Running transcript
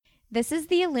This is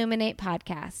the Illuminate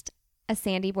Podcast, a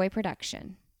Sandy Boy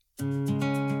production.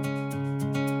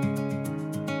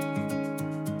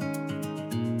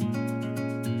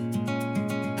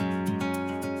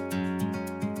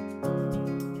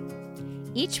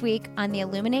 Each week on the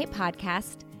Illuminate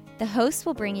Podcast, the hosts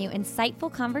will bring you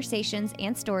insightful conversations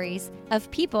and stories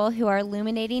of people who are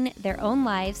illuminating their own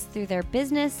lives through their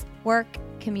business, work,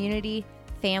 community,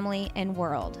 family, and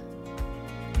world.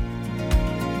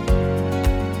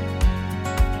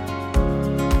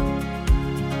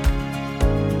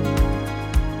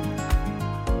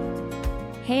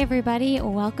 Hey everybody,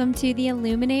 welcome to the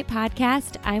Illuminate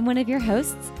Podcast. I'm one of your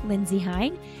hosts, Lindsay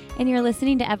Hine, and you're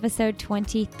listening to episode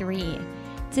 23.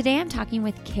 Today I'm talking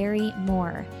with Kari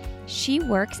Moore. She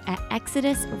works at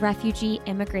Exodus Refugee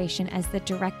Immigration as the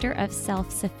Director of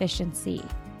Self-Sufficiency.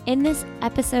 In this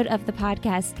episode of the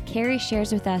podcast, Kari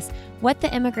shares with us what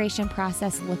the immigration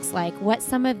process looks like, what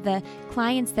some of the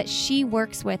clients that she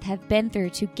works with have been through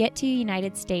to get to the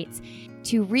United States,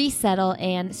 to resettle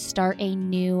and start a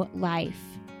new life.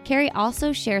 Kari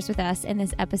also shares with us in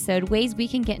this episode ways we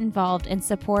can get involved and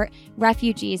support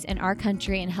refugees in our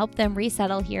country and help them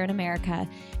resettle here in America.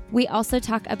 We also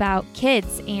talk about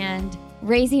kids and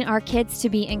raising our kids to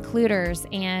be includers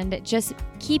and just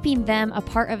keeping them a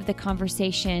part of the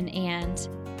conversation and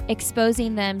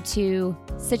exposing them to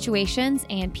situations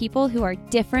and people who are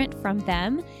different from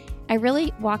them. I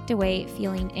really walked away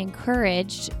feeling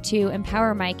encouraged to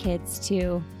empower my kids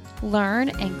to learn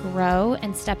and grow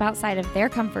and step outside of their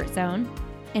comfort zone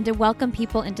and to welcome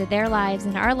people into their lives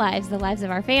and our lives, the lives of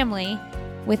our family,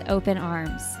 with open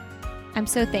arms. I'm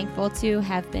so thankful to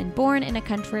have been born in a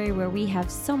country where we have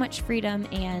so much freedom,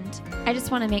 and I just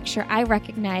want to make sure I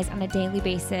recognize on a daily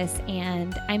basis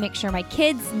and I make sure my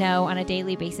kids know on a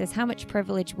daily basis how much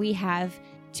privilege we have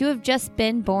to have just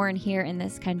been born here in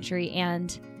this country,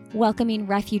 and welcoming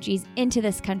refugees into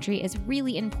this country is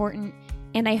really important.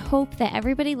 And I hope that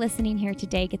everybody listening here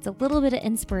today gets a little bit of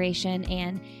inspiration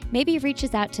and maybe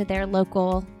reaches out to their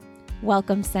local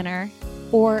welcome center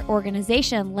or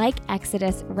organization like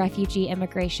Exodus Refugee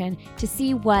Immigration to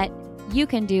see what you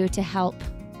can do to help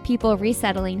people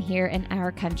resettling here in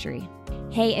our country.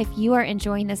 Hey, if you are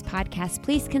enjoying this podcast,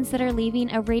 please consider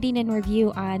leaving a rating and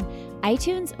review on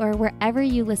iTunes or wherever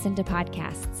you listen to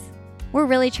podcasts. We're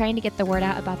really trying to get the word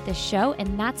out about this show,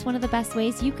 and that's one of the best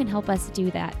ways you can help us do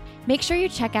that. Make sure you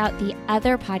check out the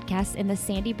other podcasts in the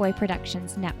Sandy Boy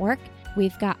Productions network.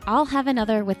 We've got I'll Have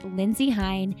Another with Lindsay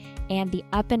Hine and the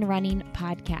Up and Running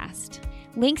podcast.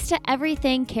 Links to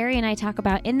everything Kari and I talk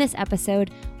about in this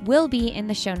episode will be in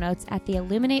the show notes at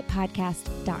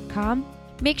theilluminatepodcast.com.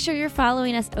 Make sure you're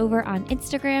following us over on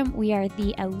Instagram. We are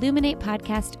the Illuminate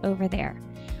Podcast over there.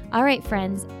 All right,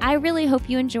 friends, I really hope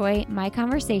you enjoy my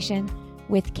conversation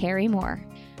with Kari Moore.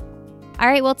 All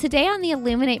right, well, today on the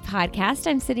Illuminate Podcast,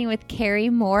 I'm sitting with Kari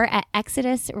Moore at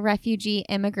Exodus Refugee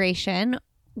Immigration.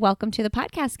 Welcome to the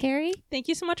podcast, Kari. Thank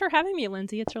you so much for having me,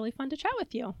 Lindsay. It's really fun to chat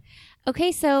with you.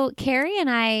 Okay, so Kari and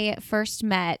I first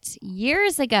met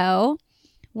years ago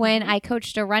when I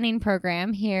coached a running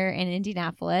program here in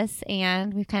Indianapolis,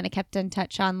 and we've kind of kept in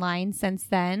touch online since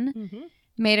then. Mm-hmm.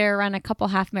 Made her run a couple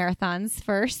half marathons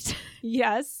first.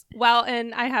 Yes. Well,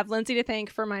 and I have Lindsay to thank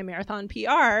for my marathon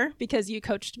PR because you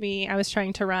coached me. I was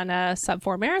trying to run a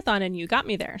sub-4 marathon and you got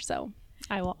me there. So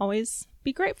I will always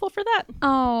be grateful for that.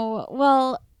 Oh,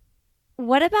 well,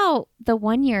 what about the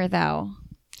 1 year though?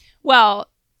 Well,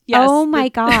 yes. Oh my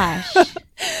gosh.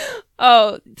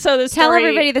 Oh, so the story. Tell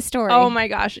everybody the story. Oh my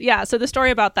gosh. Yeah. So the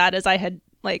story about that is I had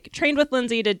trained with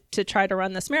Lindsay to try to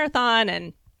run this marathon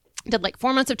and did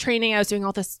 4 months of training. I was doing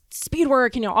all this speed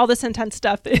work, all this intense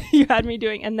stuff that you had me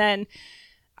doing. And then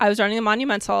I was running the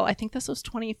Monumental. I think this was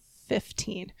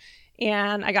 2015.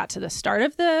 And I got to the start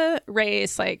of the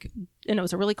race, and it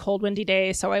was a really cold, windy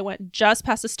day. So I went just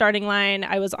past the starting line.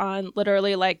 I was on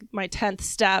literally my 10th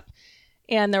step.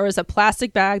 And there was a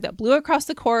plastic bag that blew across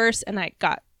the course. And I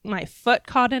got my foot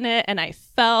caught in it and I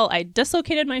fell. I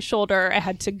dislocated my shoulder. I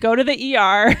had to go to the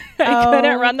ER. I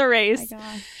couldn't run the race. My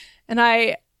gosh. And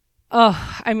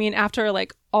after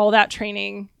all that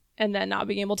training and then not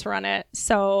being able to run it.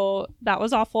 So that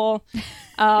was awful.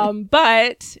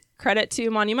 But credit to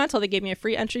Monumental. They gave me a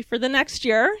free entry for the next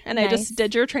year. And nice. I just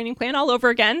did your training plan all over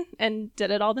again and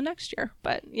did it all the next year.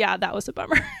 But yeah, that was a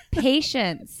bummer.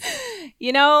 Patience.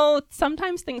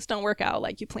 Sometimes things don't work out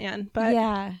like you plan. But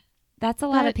yeah. That's a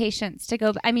lot of patience to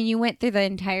go. I mean, you went through the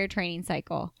entire training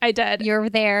cycle. I did.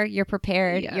 You're there. You're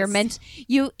prepared. Yes.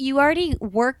 You're you already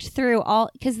worked through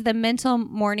all, because the mental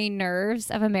morning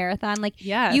nerves of a marathon.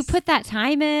 Yes. You put that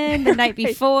time in the night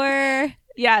before.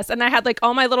 Yes. And I had like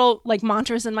all my little like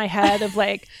mantras in my head of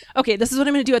like, okay, this is what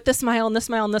I'm going to do at this mile and this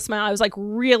mile and this mile. I was like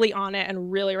really on it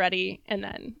and really ready. And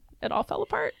then it all fell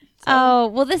apart. So. Oh,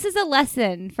 well, this is a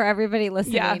lesson for everybody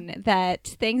listening that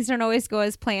things don't always go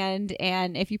as planned.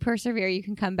 And if you persevere, you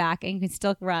can come back and you can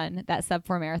still run that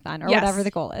sub-4 marathon or whatever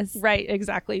the goal is. Right.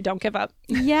 Exactly. Don't give up.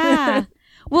 Yeah.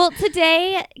 Well,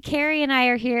 today, Kari and I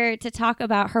are here to talk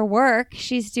about her work.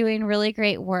 She's doing really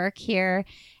great work here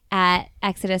at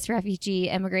Exodus Refugee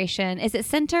Immigration. Is it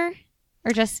center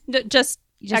or just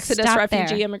Exodus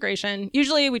Refugee there? Immigration?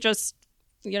 Usually we just,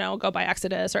 go by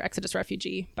Exodus or Exodus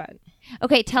Refugee. But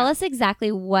okay, tell us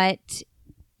exactly what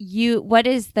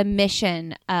is the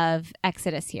mission of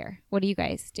Exodus here? What do you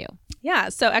guys do? Yeah,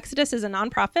 so Exodus is a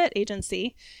nonprofit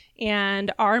agency,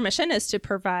 and our mission is to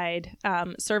provide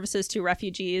services to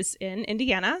refugees in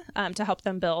Indiana to help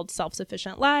them build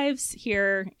self-sufficient lives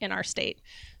here in our state.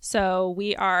 So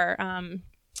we are,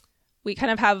 we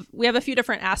have a few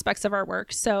different aspects of our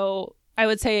work. So I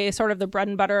would say sort of the bread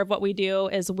and butter of what we do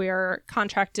is we're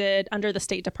contracted under the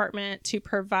State Department to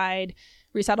provide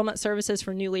resettlement services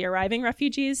for newly arriving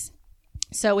refugees.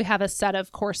 So we have a set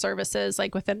of core services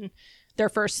like within their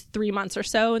first 3 months or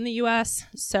so in the U.S.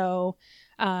 So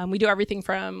we do everything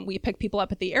from we pick people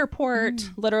up at the airport,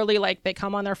 literally like they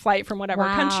come on their flight from whatever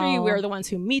country. We're the ones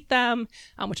who meet them,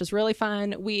 which is really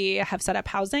fun. We have set up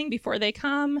housing before they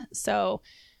come. So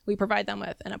we provide them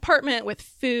with an apartment, with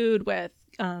food, with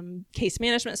case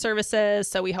management services.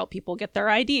 So we help people get their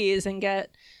IDs and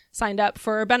get signed up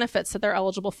for benefits that they're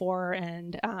eligible for.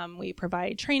 And we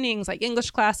provide trainings like English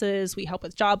classes. We help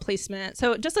with job placement.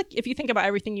 So just like if you think about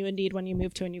everything you would need when you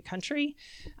move to a new country,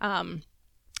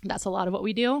 that's a lot of what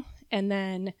we do. And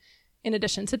then in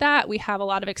addition to that, we have a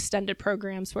lot of extended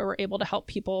programs where we're able to help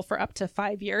people for up to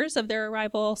 5 years of their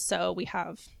arrival. So we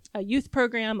have a youth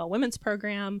program, a women's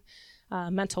program,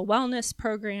 mental wellness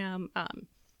program,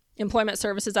 employment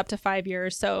services up to 5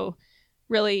 years. So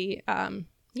really,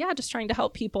 just trying to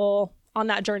help people on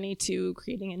that journey to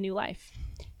creating a new life.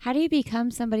 How do you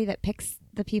become somebody that picks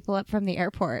the people up from the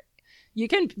airport?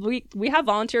 We have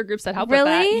volunteer groups that help really?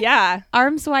 with that. Yeah.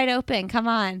 Arms wide open. Come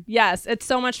on. Yes. It's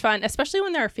so much fun, especially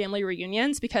when there are family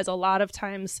reunions, because a lot of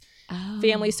times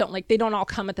families they don't all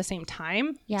come at the same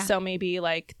time. Yeah. So maybe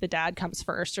like the dad comes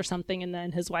first or something, and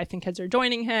then his wife and kids are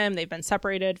joining him. They've been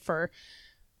separated for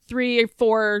 3,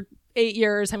 4, 8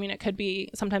 years. I mean, it could be,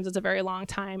 sometimes it's a very long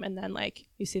time. And then like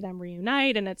you see them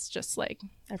reunite and it's just like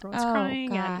everyone's crying.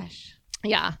 Gosh.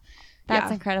 And yeah.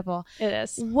 That's incredible. It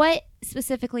is. What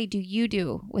specifically do you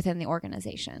do within the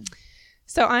organization?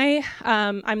 So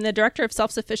I'm the director of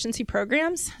self-sufficiency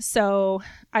programs. So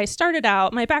I started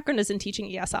out, my background is in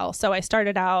teaching ESL. So I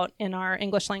started out in our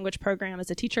English language program as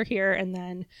a teacher here. And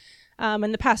then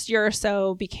in the past year or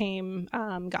so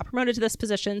got promoted to this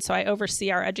position. So I oversee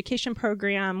our education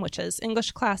program, which is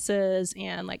English classes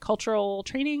and like cultural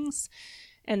trainings.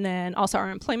 And then also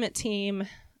our employment team,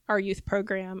 our youth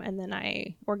program, and then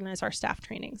I organize our staff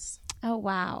trainings. Oh,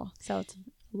 wow. So it's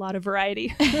a lot of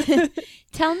variety.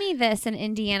 Tell me this, in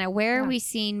Indiana, where are we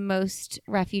seeing most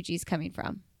refugees coming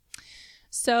from?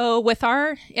 So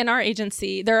in our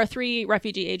agency, there are 3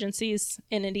 refugee agencies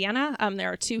in Indiana.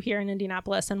 There are 2 here in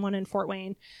Indianapolis and 1 in Fort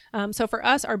Wayne. So for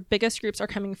us, our biggest groups are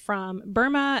coming from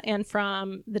Burma and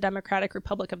from the Democratic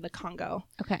Republic of the Congo.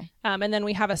 Okay. And then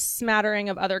we have a smattering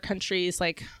of other countries.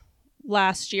 Like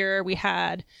last year, we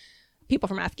had people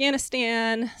from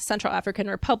Afghanistan, Central African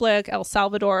Republic, El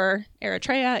Salvador,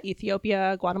 Eritrea,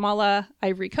 Ethiopia, Guatemala,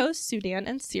 Ivory Coast, Sudan,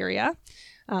 and Syria.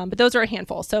 But those are a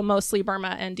handful. So mostly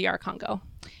Burma and DR Congo.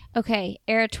 Okay.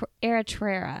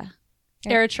 Eritrea.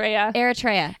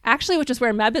 Actually, which is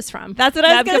where Meb is from. That's what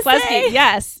I was going to say.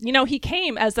 Yes. He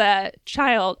came as a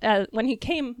child. When he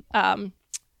came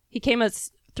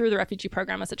as through the refugee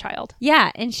program as a child.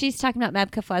 Yeah. And she's talking about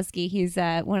Meb Keflezighi. He's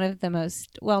one of the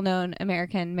most well-known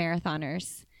American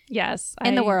marathoners. Yes.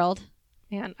 In the world.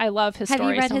 Man, I love his story so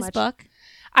much. Have you read his book?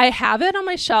 I have it on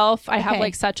my shelf. I have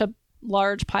like such a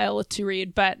large pile to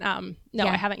read, but no,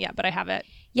 I haven't yet, but I have it.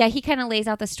 Yeah, he kind of lays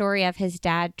out the story of his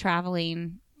dad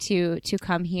traveling to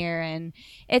come here, and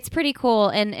it's pretty cool.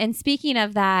 And speaking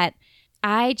of that,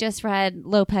 I just read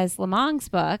Lopez Lemong's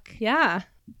book. Yeah.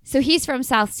 So he's from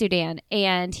South Sudan,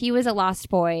 and he was a lost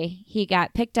boy. He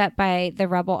got picked up by the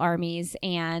rebel armies,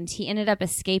 and he ended up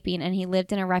escaping, and he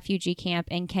lived in a refugee camp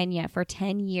in Kenya for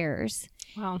 10 years.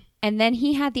 Wow. And then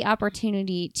he had the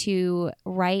opportunity to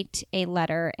write a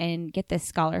letter and get this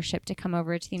scholarship to come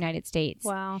over to the United States.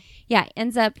 Wow. Yeah,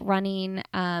 ends up running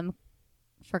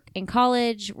in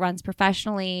college, runs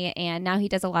professionally, and now he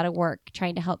does a lot of work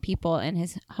trying to help people in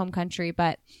his home country.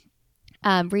 But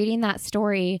reading that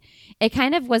story, it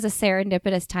kind of was a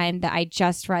serendipitous time that I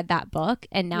just read that book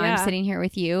and now I'm sitting here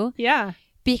with you. Yeah.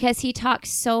 Because he talks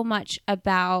so much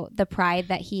about the pride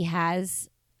that he has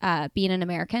being an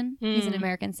American. He's an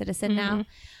American citizen now.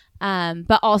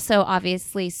 But also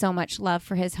obviously so much love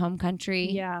for his home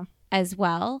country as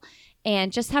well.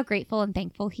 And just how grateful and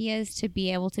thankful he is to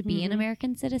be able to be an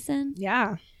American citizen.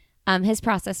 Yeah. His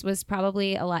process was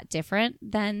probably a lot different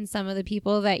than some of the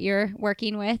people that you're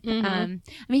working with. I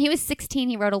mean, he was 16.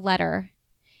 He wrote a letter.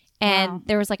 And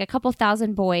there was like a couple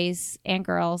thousand boys and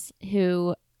girls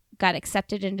who got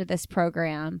accepted into this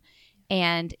program.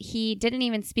 And he didn't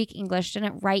even speak English,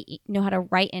 didn't know how to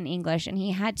write in English. And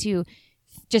he had to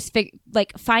just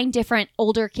find different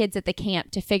older kids at the camp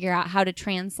to figure out how to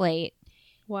translate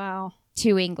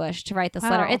to English to write this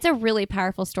letter. It's a really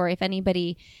powerful story if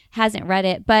anybody hasn't read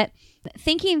it. But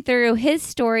thinking through his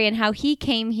story and how he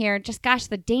came here, just gosh,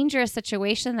 the dangerous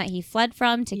situation that he fled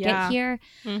from to get here.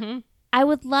 I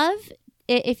would love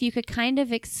it if you could kind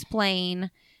of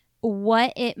explain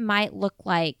what it might look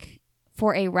like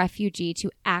for a refugee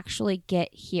to actually get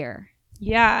here.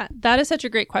 Yeah, that is such a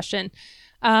great question.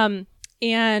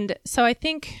 And so I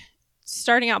think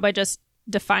starting out by just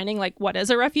defining like what is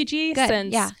a refugee,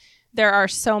 since there are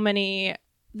so many,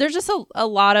 there's just a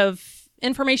lot of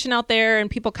information out there and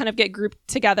people kind of get grouped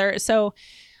together. So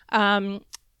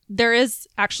there is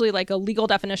actually like a legal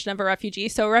definition of a refugee.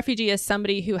 So a refugee is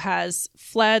somebody who has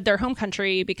fled their home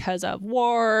country because of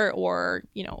war or,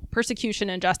 persecution,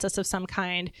 injustice of some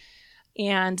kind.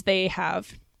 And they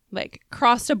have like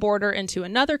crossed a border into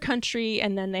another country,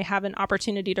 and then they have an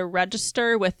opportunity to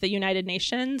register with the United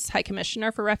Nations High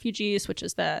Commissioner for Refugees, which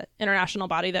is the international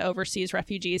body that oversees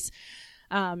refugees.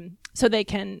 So they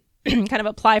can kind of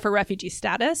apply for refugee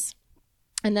status.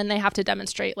 And then they have to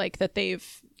demonstrate like that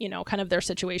they've, kind of their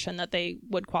situation, that they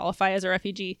would qualify as a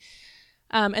refugee.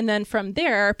 And then from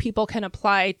there, people can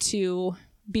apply to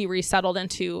be resettled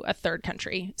into a third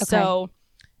country. Okay. So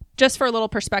just for a little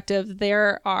perspective,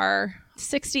 there are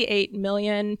 68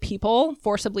 million people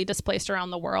forcibly displaced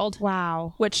around the world.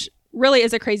 Wow. Which really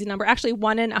is a crazy number. Actually,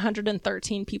 1 in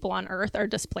 113 people on Earth are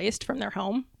displaced from their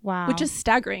home. Wow. Which is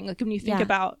staggering. Like when you think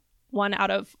about 1 out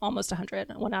of almost 100,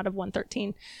 1 out of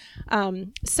 113.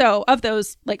 So of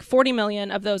those, like 40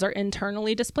 million of those are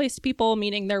internally displaced people,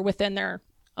 meaning they're within their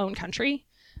own country.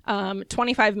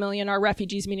 25 million are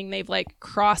refugees, meaning they've like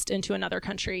crossed into another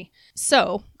country.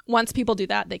 So once people do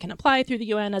that, they can apply through the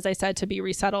UN, as I said, to be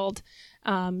resettled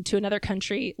to another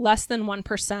country. Less than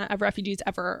 1% of refugees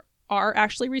ever are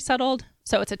actually resettled.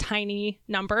 So it's a tiny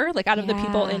number. Like out of the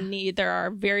people in need, there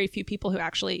are very few people who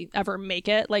actually ever make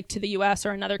it like to the US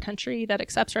or another country that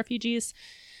accepts refugees.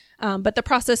 But the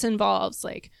process involves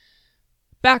like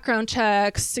background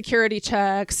checks, security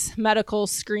checks, medical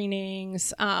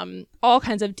screenings, all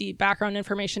kinds of deep background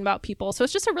information about people. So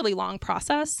it's just a really long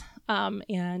process.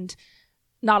 And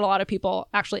not a lot of people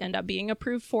actually end up being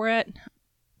approved for it.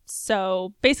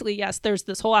 So basically, yes, there's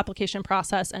this whole application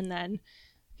process. And then,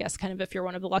 yes, kind of if you're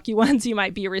one of the lucky ones, you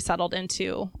might be resettled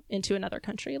into another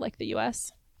country like the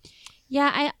US.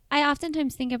 Yeah, I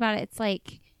oftentimes think about it. It's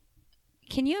like,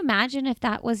 can you imagine if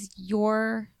that was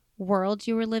your world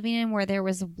you were living in, where there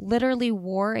was literally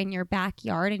war in your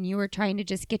backyard and you were trying to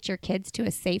just get your kids to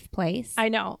a safe place? I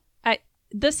know.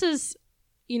 This is,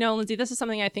 Lindsay, this is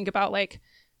something I think about. Like,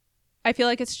 I feel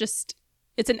like it's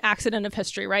an accident of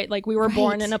history, right? Like we were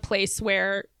born in a place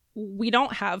where we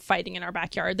don't have fighting in our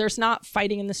backyard. There's not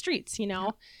fighting in the streets,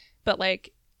 But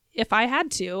like, if I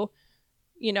had to,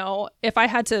 if I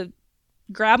had to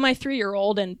grab my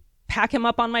 3-year-old and pack him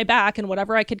up on my back and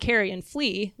whatever I could carry and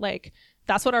flee, like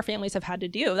that's what our families have had to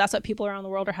do. That's what people around the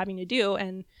world are having to do.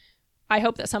 And I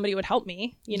hope that somebody would help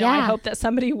me. I hope that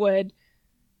somebody would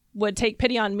take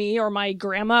pity on me or my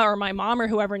grandma or my mom or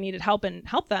whoever needed help and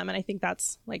help them. And I think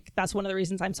that's one of the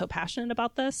reasons I'm so passionate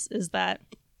about this, is that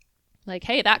like,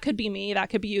 hey, that could be me, that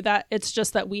could be you, that it's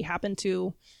just that we happen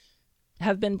to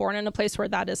have been born in a place where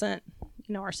that isn't,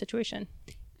 our situation.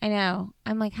 I know.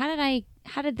 I'm like,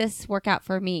 how did this work out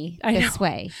for me this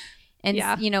way? And,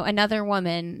 another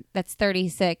woman that's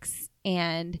 36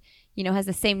 and, has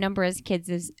the same number of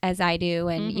kids as I do.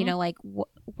 And,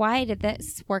 why did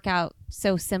this work out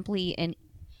so simply and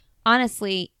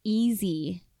honestly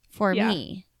easy for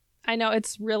me? I know.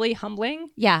 It's really humbling.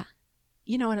 Yeah.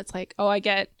 And it's like, oh, I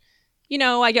get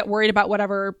worried about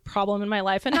whatever problem in my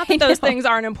life. And not that those things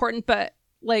aren't important, but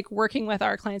like working with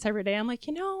our clients every day, I'm like,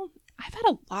 I've had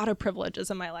a lot of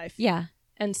privileges in my life. Yeah.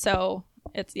 And so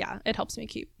it helps me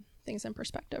keep things in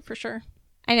perspective for sure.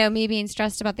 I know, me being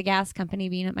stressed about the gas company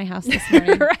being at my house this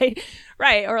morning.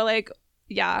 Right. Or like,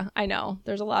 yeah, I know.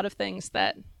 There's a lot of things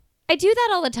that I do that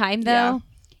all the time, though,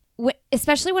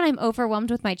 especially when I'm overwhelmed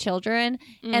with my children.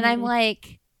 And I'm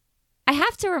like, I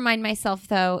have to remind myself,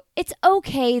 though, it's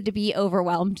okay to be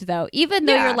overwhelmed, though. Even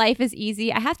though your life is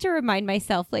easy, I have to remind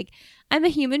myself, like, I'm a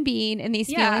human being and these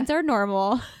feelings are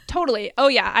normal. Totally. Oh,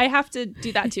 yeah. I have to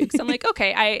do that, too. Because I'm like,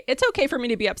 okay, it's okay for me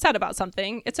to be upset about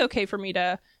something. It's okay for me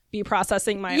to be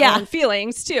processing my own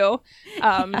feelings, too.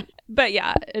 But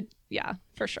yeah,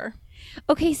 for sure.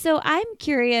 Okay, so I'm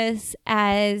curious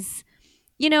as,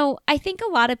 you know, I think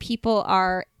a lot of people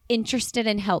are interested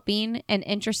in helping and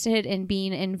interested in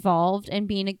being involved and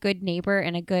being a good neighbor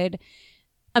and a good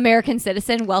American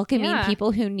citizen, welcoming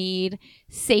people who need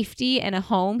safety and a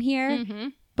home here.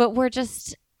 But we're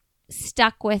just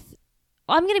stuck with,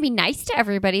 well, I'm going to be nice to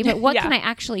everybody, but what can I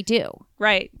actually do?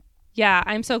 Right. Yeah.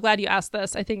 I'm so glad you asked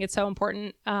this. I think it's so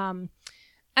important.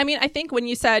 I mean, I think when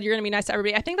you said you're going to be nice to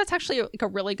everybody, I think that's actually like a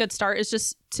really good start, is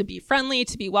just to be friendly,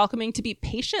 to be welcoming, to be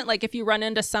patient. Like if you run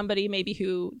into somebody maybe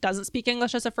who doesn't speak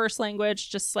English as a first language,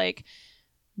 just like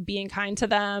being kind to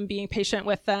them, being patient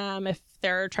with them if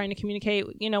they're trying to communicate,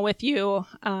 you know, with you.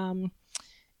 And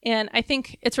I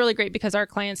think it's really great because our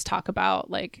clients talk about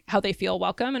like how they feel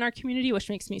welcome in our community, which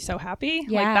makes me so happy.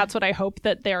 Yeah. Like that's what I hope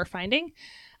that they're finding.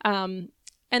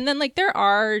 And then like there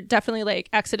are definitely like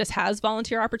Exodus has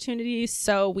volunteer opportunities.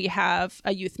 So we have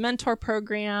a youth mentor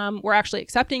program. We're actually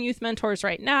accepting youth mentors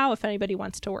right now if anybody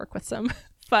wants to work with some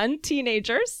fun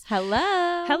teenagers.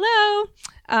 Hello.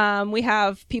 We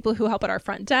have people who help at our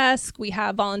front desk. We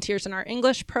have volunteers in our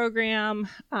English program.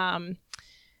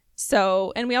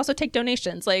 And we also take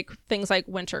donations, like things like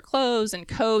winter clothes and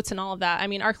coats and all of that. I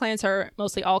mean, our clients are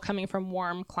mostly all coming from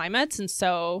warm climates. And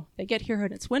so they get here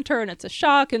and it's winter and it's a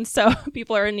shock. And so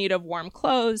people are in need of warm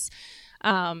clothes.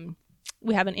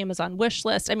 We have an Amazon wish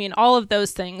list. I mean, all of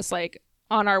those things, like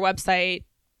on our website,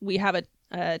 we have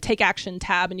a take action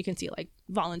tab and you can see like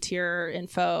volunteer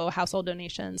info, household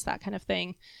donations, that kind of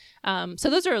thing. So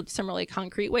those are some really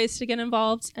concrete ways to get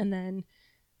involved. And then,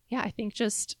 I think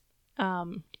just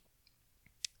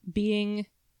being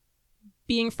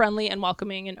friendly and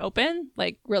welcoming and open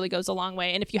like really goes a long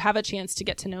way. And if you have a chance to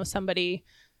get to know somebody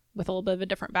with a little bit of a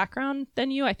different background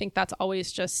than you, I think that's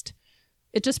always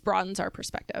it just broadens our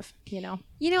perspective, you know?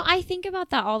 I think about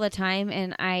that all the time.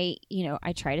 And I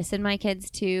try to send my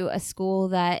kids to a school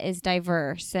that is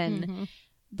diverse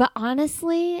but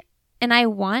honestly, and I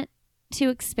want to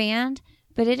expand,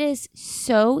 but it is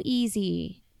so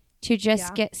easy to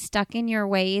just get stuck in your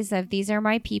ways of these are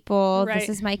my people, this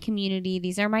is my community,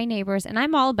 these are my neighbors. And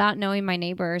I'm all about knowing my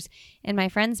neighbors and my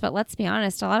friends, but let's be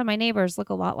honest, a lot of my neighbors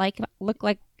look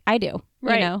like I do,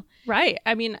 right. You know? Right.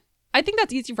 I mean, I think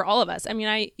that's easy for all of us. I mean,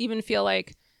 I even feel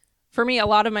like for me, a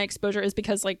lot of my exposure is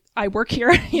because like I work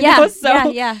here, you know?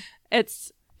 So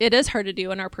it is hard to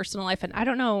do in our personal life. And I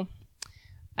don't know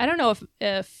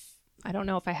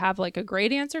if I have like a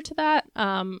great answer to that.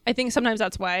 I think sometimes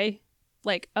that's why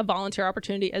like a volunteer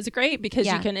opportunity is great because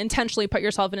you can intentionally put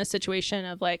yourself in a situation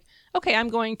of like, okay, I'm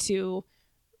going to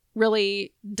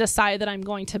really decide that I'm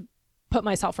going to put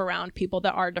myself around people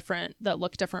that are different, that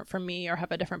look different from me or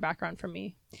have a different background from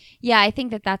me. Yeah, I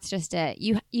think that's just it.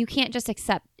 You can't just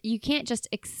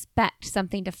expect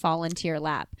something to fall into your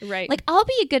lap. Right. Like I'll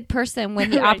be a good person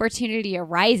when the opportunity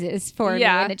arises for me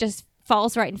and it just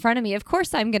falls right in front of me. Of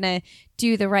course I'm going to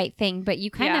do the right thing, but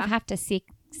you kind of have to seek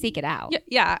it out.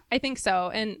 Yeah, I think so.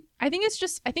 And I think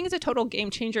it's a total game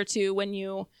changer too when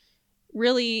you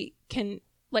really can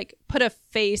like put a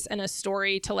face and a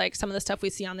story to like some of the stuff we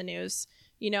see on the news,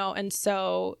 you know? And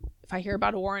so if I hear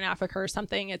about a war in Africa or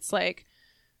something, it's like,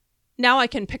 now I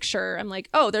can picture, I'm like,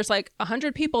 oh, there's like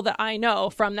 100 people that I know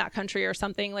from that country or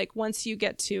something. Like once you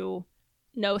get to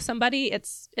know somebody, it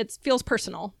feels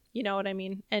personal, you know what I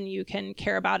mean? And you can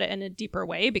care about it in a deeper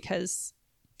way because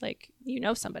like, you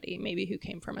know, somebody maybe who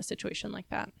came from a situation like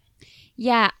that.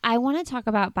 Yeah. I want to talk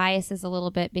about biases a little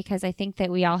bit because I think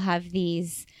that we all have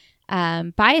these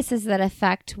biases that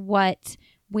affect what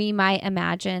we might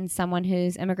imagine someone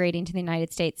who's immigrating to the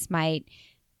United States might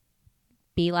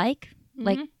be like,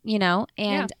 you know,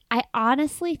 and I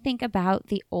honestly think about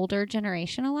the older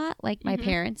generation a lot, like my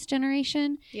parents'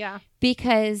 generation. Yeah.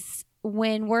 Because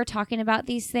when we're talking about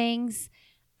these things,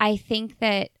 I think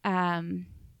that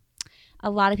a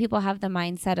lot of people have the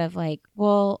mindset of like,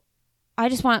 well, I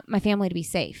just want my family to be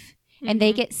safe. And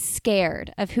they get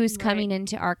scared of who's coming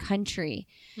into our country.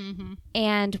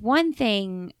 And one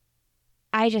thing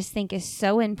I just think is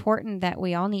so important that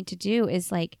we all need to do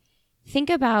is like,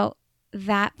 think about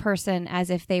that person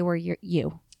as if they were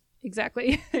you.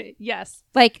 Exactly. Yes.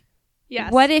 Like,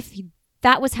 yes. What if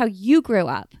that was how you grew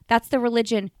up? That's the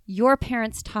religion your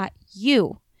parents taught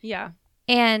you. Yeah.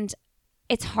 And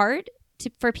it's hard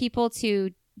for people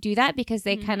to do that because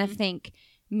they kind of think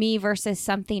me versus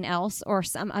something else or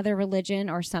some other religion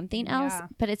or something else.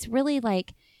 But it's really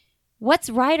like, what's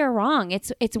right or wrong?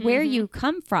 It's where you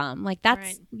come from. Like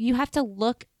that's, you have to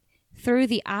look through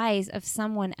the eyes of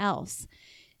someone else.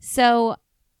 So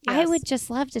I would just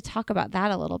love to talk about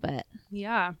that a little bit.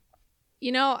 Yeah.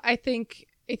 You know, I think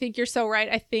you're so right.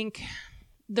 I think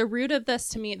the root of this,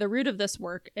 to me, the root of this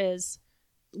work is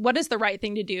what is the right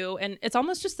thing to do? And it's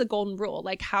almost just the golden rule.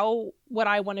 Like, how would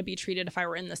I want to be treated if I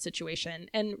were in this situation?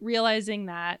 And realizing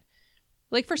that,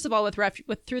 like, first of all,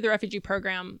 through the refugee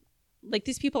program, like,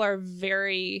 these people are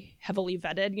very heavily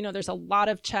vetted. You know, there's a lot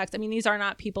of checks. I mean, these are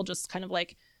not people just kind of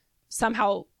like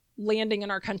somehow landing in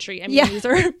our country. I mean, these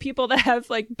are people that have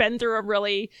like been through a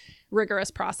really rigorous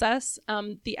process.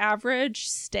 The average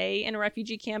stay in a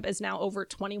refugee camp is now over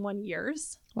 21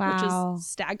 years, which is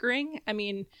staggering. I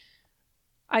mean,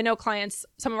 I know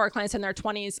some of our clients in their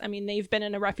 20s, I mean, they've been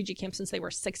in a refugee camp since they were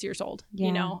 6 years old,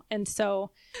 you know? And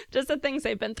so just the things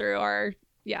they've been through are,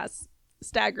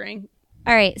 staggering.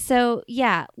 All right. So,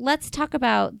 let's talk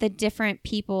about the different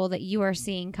people that you are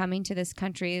seeing coming to this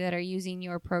country that are using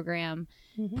your programs.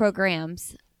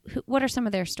 What are some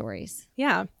of their stories?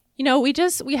 Yeah. You know,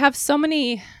 we have so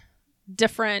many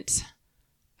different,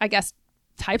 I guess,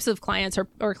 types of clients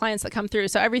or clients that come through.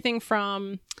 So everything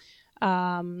from,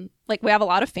 like, we have a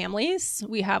lot of families.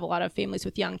 We have a lot of families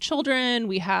with young children.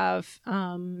 We have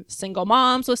single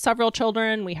moms with several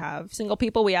children. We have single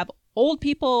people. We have old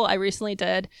people. I recently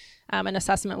did an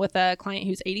assessment with a client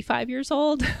who's 85 years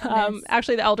old. Nice.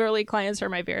 Actually, the elderly clients are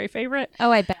my very favorite.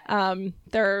 Oh, I bet.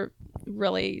 They're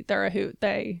a hoot.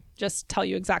 They just tell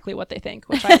you exactly what they think,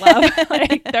 which I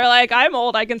love. They're like, I'm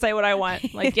old. I can say what I want.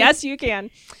 I'm like, yes, you can.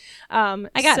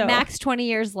 I got max 20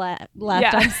 years left.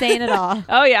 Yeah. I'm saying it all.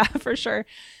 Oh, yeah, for sure.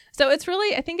 So it's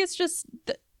really, I think it's just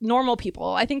normal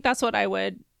people. I think that's what I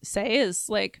would say is,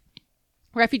 like,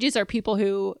 refugees are people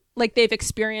who, like, they've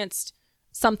experienced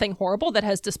something horrible that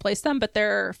has displaced them, but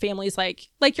their families, like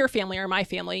your family or my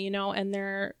family, you know, and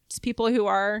they're people who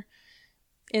are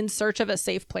in search of a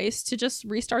safe place to just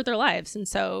restart their lives. And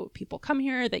so people come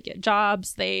here, they get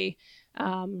jobs, they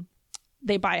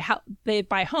buy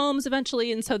homes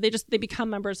eventually, and so they become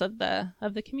members of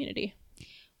the community.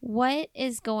 What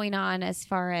is going on as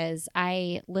far as,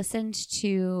 I listened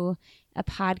to a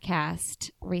podcast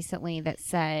recently that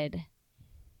said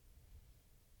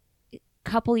a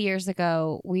couple years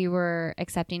ago we were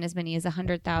accepting as many as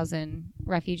 100,000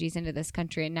 refugees into this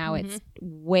country, and now it's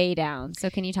way down.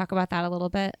 So can you talk about that a little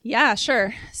bit? Yeah,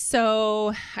 sure.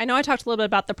 So I know I talked a little bit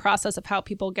about the process of how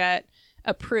people get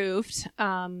approved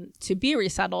to be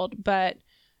resettled, but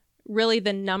really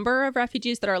the number of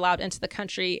refugees that are allowed into the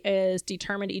country is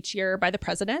determined each year by the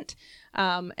president.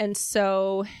 And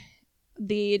so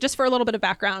just for a little bit of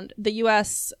background, the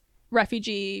U.S.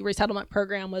 refugee resettlement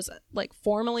program was, like,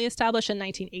 formally established in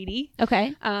 1980.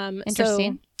 Okay.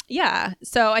 Interesting.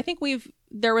 So I think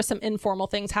there was some informal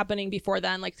things happening before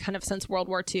then, like kind of since World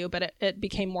War II, but it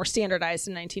became more standardized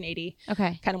in 1980.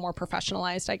 Okay. Kind of more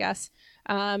professionalized, I guess.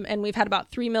 And we've had about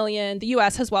 3 million, the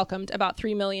U.S. has welcomed about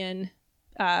 3 million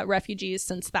refugees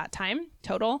since that time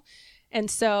total. And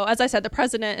so, as I said, the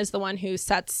president is the one who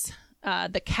sets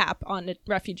the cap on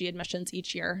refugee admissions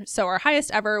each year. So our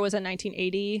highest ever was in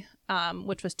 1980,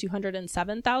 which was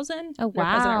 207,000. Oh,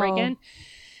 wow. President Reagan.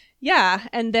 Yeah.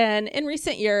 And then in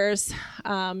recent years,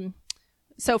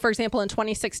 so for example, in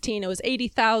 2016, it was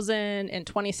 80,000. In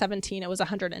 2017, it was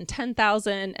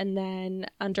 110,000. And then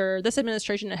under this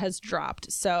administration, it has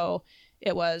dropped. So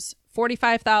it was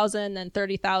 45,000, then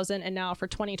 30,000. And now for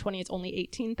 2020, it's only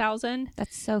 18,000.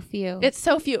 That's so few. It's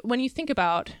so few. When you think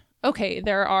about, okay,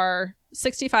 there are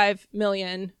 65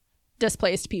 million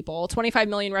displaced people, 25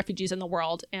 million refugees in the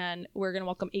world, and we're going to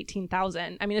welcome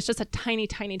 18,000. I mean, it's just a tiny,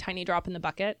 tiny, tiny drop in the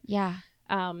bucket. Yeah.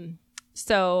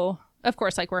 So of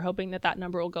course, like, we're hoping that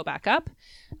number will go back up.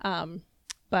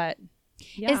 But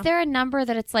yeah. Is there a number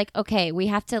that it's like, okay, we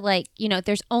have to, like, you know,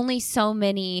 there's only so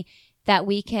many that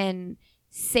we can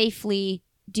safely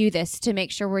do this to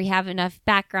make sure we have enough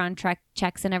background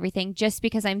checks and everything, just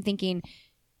because I'm thinking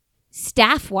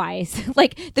staff wise,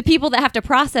 like the people that have to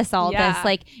process all this,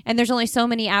 like, and there's only so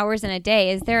many hours in a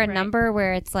day. Is there a number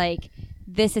where it's like,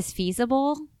 this is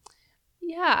feasible?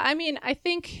 Yeah. I mean, I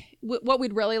think what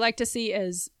we'd really like to see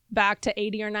is back to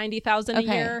 80 or 90,000 a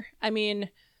year. I mean,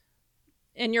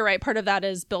 and you're right. Part of that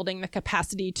is building the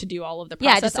capacity to do all of the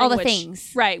processing. Yeah, just all the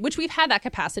things. Right. Which we've had that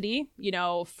capacity, you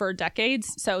know, for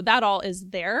decades. So that all is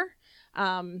there.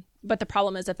 But the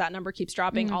problem is if that number keeps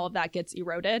dropping, all of that gets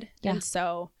eroded. Yeah. And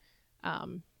so,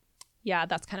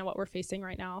 that's kind of what we're facing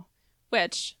right now,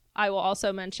 which I will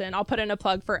also mention, I'll put in a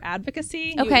plug for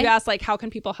advocacy. Okay. You asked, like, how can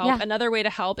people help? Yeah. Another way to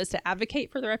help is to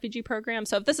advocate for the refugee program.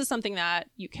 So if this is something that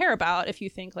you care about, if you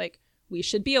think, like, we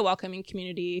should be a welcoming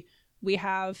community, we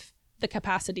have the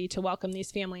capacity to welcome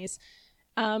these families,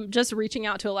 just reaching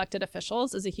out to elected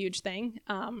officials is a huge thing.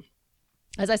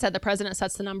 As I said, the president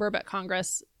sets the number, but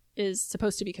Congress is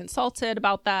supposed to be consulted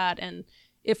about that. And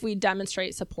if we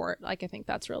demonstrate support, like, I think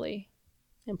that's really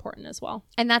important as well.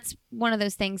 And that's one of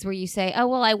those things where you say, oh,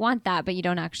 well, I want that, but you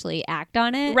don't actually act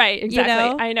on it. Right, exactly. You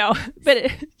know? I know.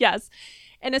 But yes.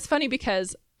 And it's funny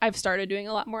because I've started doing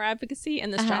a lot more advocacy in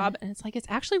this job, and it's like, it's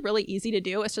actually really easy to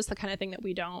do. It's just the kind of thing that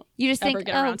we don't You just ever think,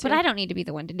 get oh, around to. but I don't need to be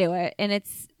the one to do it. And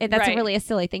that's Right. really a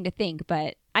silly thing to think.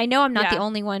 But I know I'm not the Yeah.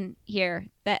 only one here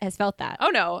that has felt that.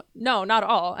 Oh, no, not at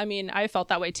all. I mean, I felt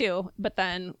that way too. But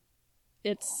then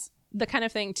it's the kind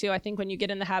of thing too, I think when you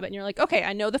get in the habit and you're like, okay,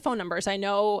 I know the phone numbers, I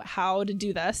know how to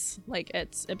do this, like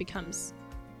it becomes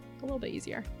a little bit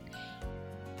easier.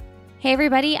 Hey,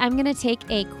 everybody, I'm going to take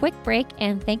a quick break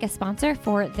and thank a sponsor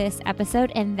for this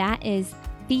episode, and that is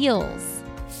Feels.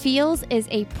 Feels is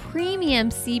a premium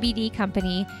CBD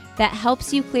company that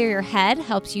helps you clear your head,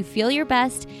 helps you feel your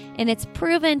best, and it's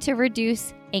proven to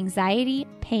reduce anxiety,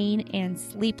 pain, and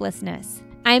sleeplessness.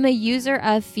 I'm a user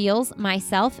of Feels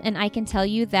myself, and I can tell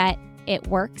you that it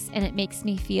works and it makes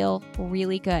me feel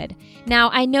really good. Now,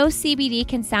 I know CBD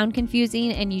can sound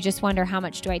confusing and you just wonder, how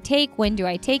much do I take? When do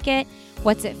I take it?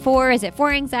 What's it for? Is it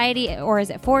for anxiety or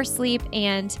is it for sleep?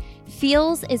 And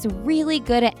Feels is really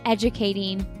good at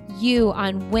educating you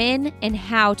on when and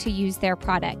how to use their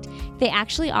product. They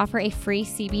actually offer a free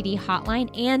CBD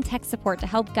hotline and tech support to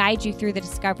help guide you through the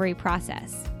discovery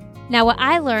process. Now, what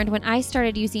I learned when I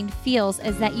started using Feels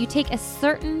is that you take a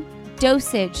certain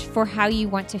dosage for how you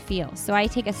want to feel. So I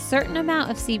take a certain amount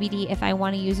of CBD if I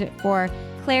want to use it for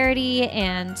clarity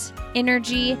and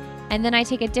energy, and then I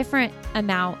take a different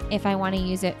amount if I want to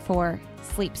use it for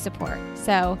sleep support.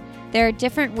 So there are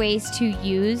different ways to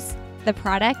use the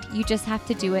product. You just have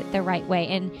to do it the right way.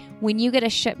 And when you get a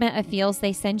shipment of Feels,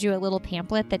 they send you a little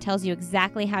pamphlet that tells you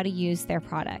exactly how to use their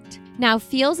product. Now,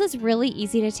 Feels is really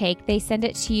easy to take. They send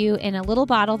it to you in a little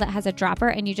bottle that has a dropper,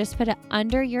 and you just put it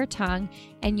under your tongue,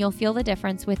 and you'll feel the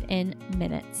difference within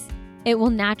minutes. It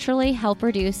will naturally help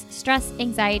reduce stress,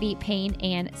 anxiety, pain,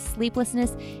 and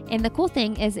sleeplessness. And the cool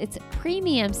thing is it's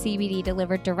premium CBD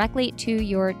delivered directly to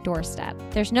your doorstep.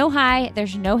 There's no high,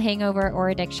 there's no hangover or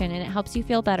addiction, and it helps you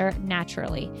feel better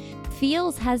naturally.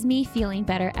 Feels has me feeling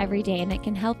better every day, and it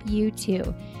can help you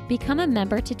too. Become a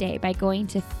member today by going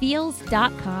to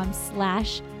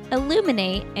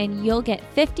feels.com/illuminate, and you'll get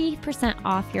 50%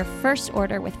 off your first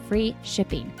order with free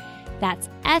shipping. That's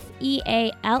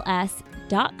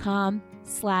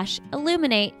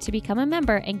feals.com/illuminate to become a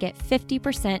member and get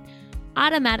 50%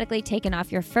 automatically taken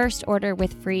off your first order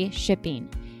with free shipping.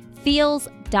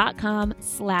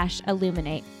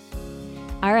 Feals.com/illuminate.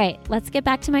 All right, let's get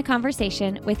back to my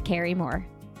conversation with Kari Moore.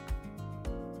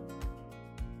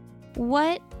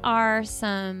 What are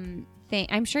some things,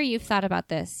 I'm sure you've thought about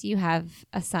this. You have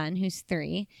a son who's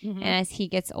 3, and as he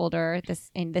gets older, this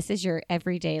is your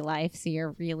everyday life, so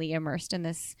you're really immersed in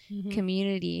this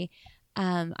community.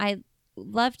 I'd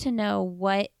love to know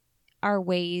what are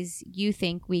ways you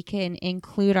think we can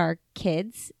include our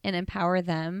kids and empower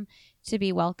them to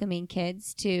be welcoming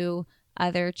kids to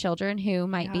other children who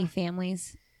might be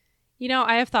families. You know,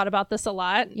 I have thought about this a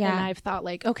lot, Yeah. and I've thought,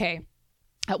 like, okay,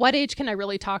 at what age can I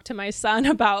really talk to my son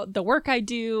about the work I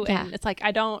do? Yeah. And it's like,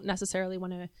 I don't necessarily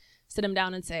want to sit him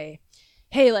down and say,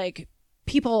 hey, like,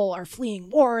 people are fleeing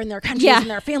war in their countries and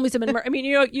their families have been I mean,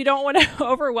 you don't want to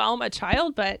overwhelm a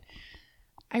child, but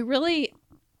I really,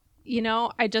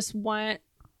 I just want,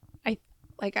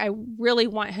 I really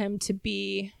want him to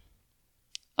be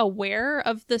aware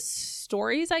of the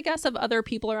stories, I guess, of other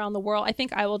people around the world. I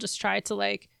think I will just try to,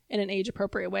 like, in an age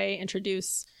appropriate way,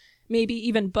 introduce maybe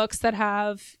even books that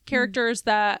have characters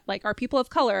that, like, are people of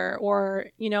color or,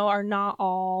 are not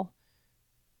all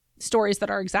stories that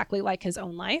are exactly like his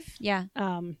own life. Yeah.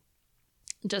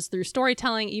 Just through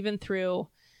storytelling, even through,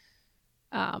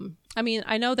 I mean,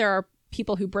 I know there are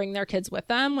people who bring their kids with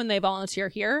them when they volunteer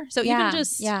here. So even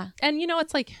just, and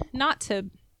it's like, not to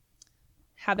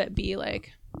have it be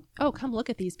like, oh, come look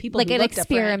at these people. Like who an look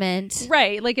experiment. different.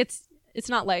 Right. Like it's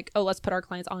not like, oh, let's put our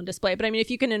clients on display. But I mean,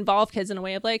 if you can involve kids in a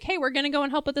way of like, hey, we're going to go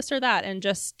and help with this or that, and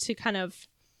just to kind of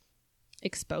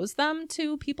expose them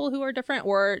to people who are different,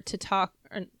 or to talk,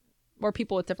 or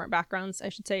people with different backgrounds, I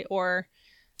should say, or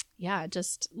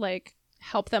just like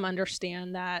help them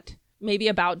understand that maybe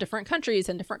about different countries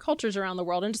and different cultures around the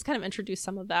world, and just kind of introduce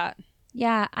some of that.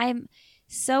 Yeah, I'm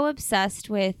so obsessed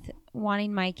with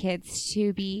wanting my kids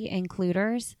to be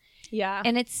includers. Yeah.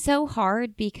 And it's so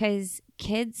hard because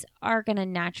kids are going to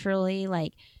naturally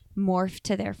like morph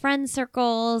to their friend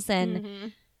circles.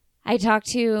 And I talk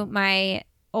to my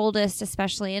oldest,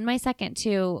 especially, and my second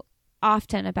too,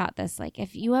 often about this. Like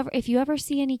if you ever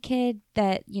see any kid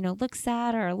that, you know, looks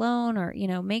sad or alone, or, you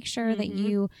know, make sure that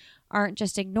you aren't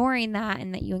just ignoring that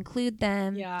and that you include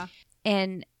them. Yeah.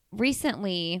 And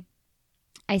recently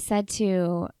I said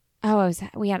to,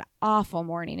 we had an awful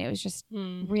morning. It was just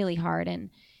really hard. And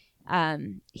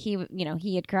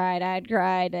he had cried, I had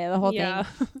cried, the whole thing.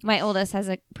 My oldest has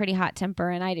a pretty hot temper,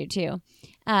 and I do too.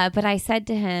 But I said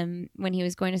to him when he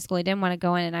was going to school, he didn't want to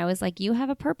go in, and I was like, you have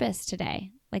a purpose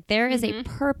today. Like there is a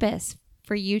purpose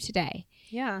for you today.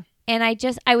 Yeah. And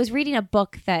I was reading a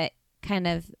book that kind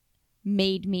of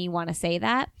made me want to say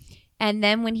that. And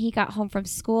then when he got home from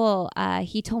school,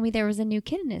 he told me there was a new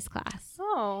kid in his class.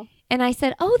 Oh. And I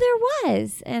said, oh, there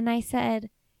was. And I said,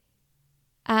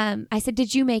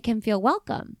 did you make him feel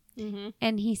welcome?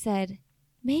 And he said,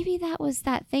 maybe that was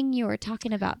that thing you were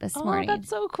talking about this morning. Oh, that's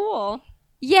so cool.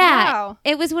 Yeah. Wow.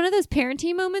 It was one of those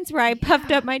parenting moments where I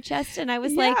puffed up my chest and I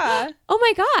was like, oh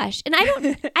my gosh. And I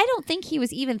don't think he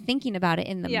was even thinking about it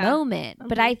in the moment,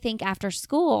 but I think after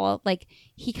school, like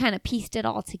he kind of pieced it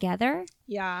all together.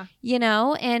 Yeah. You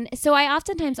know? And so I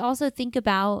oftentimes also think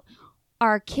about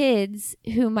our kids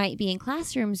who might be in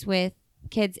classrooms with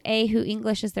kids, who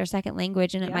English is their second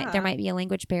language, and there might be a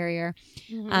language barrier,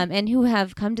 and who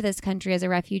have come to this country as a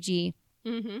refugee.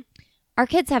 Our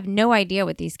kids have no idea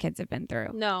what these kids have been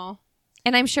through. No.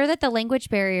 And I'm sure that the language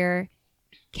barrier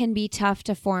can be tough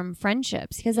to form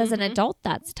friendships, because as an adult,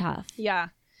 that's tough. Yeah.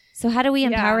 So how do we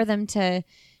empower them to,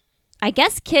 I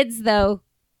guess kids, though,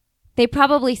 they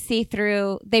probably see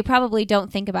through, they probably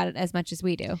don't think about it as much as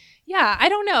we do. Yeah, I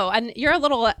don't know. And you're a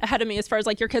little ahead of me as far as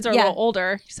like your kids are a little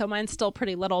older. So mine's still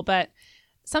pretty little. But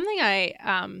something I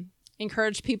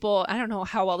encourage people, I don't know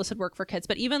how well this would work for kids,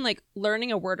 but even like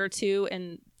learning a word or two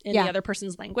in the other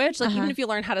person's language, like even if you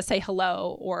learn how to say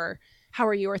hello or how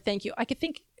are you or thank you, I could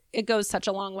think it goes such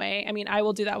a long way. I mean, I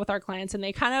will do that with our clients, and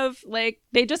they kind of like,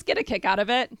 they just get a kick out of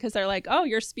it because they're like, oh,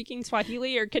 you're speaking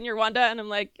Swahili or Kinyarwanda. And I'm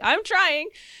like, I'm trying.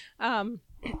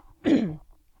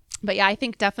 But yeah, I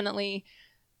think definitely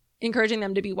encouraging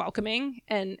them to be welcoming.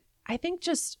 And I think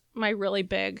just my really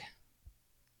big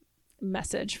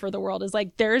message for the world is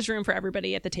like, there is room for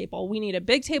everybody at the table. We need a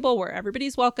big table where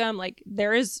everybody's welcome. Like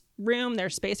there is room,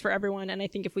 there's space for everyone. And I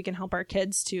think if we can help our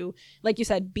kids to, like you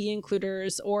said, be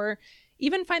includers, or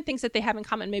even find things that they have in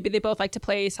common. Maybe they both like to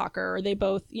play soccer, or they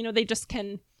both, you know, they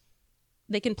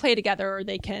can play together, or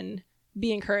they can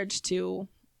be encouraged to,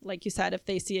 like you said, if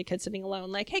they see a kid sitting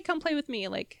alone, like, hey, come play with me,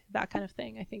 like that kind of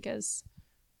thing, I think is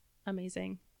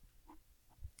amazing.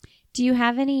 Do you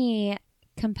have any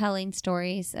compelling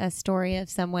stories, a story of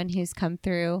someone who's come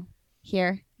through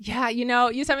here? Yeah, you know,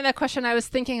 you sent me that question. I was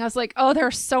thinking, I was like, oh, there are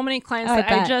so many clients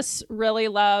that I just really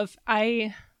love.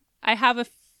 I have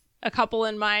a couple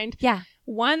in mind. Yeah.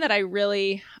 One that I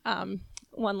really,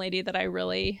 one lady that I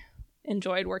really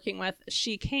enjoyed working with,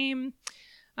 she came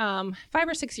 5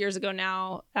 or 6 years ago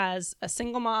now as a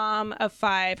single mom of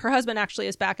 5. Her husband actually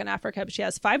is back in Africa, but she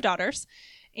has 5 daughters.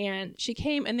 And she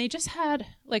came and they just had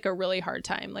like a really hard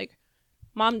time. Like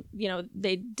mom, you know,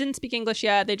 they didn't speak English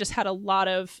yet. They just had a lot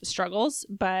of struggles.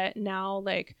 But now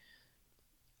like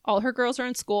all her girls are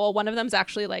in school. One of them's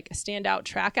actually like a standout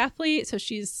track athlete. So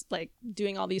she's like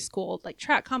doing all these school like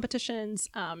track competitions.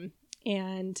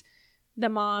 And the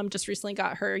mom just recently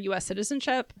got her U.S.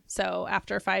 citizenship. So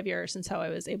after 5 years. And so I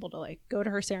was able to like go to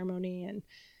her ceremony and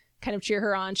kind of cheer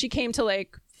her on. She came to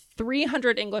like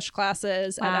 300 English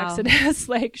classes at Exodus.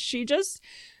 Like she was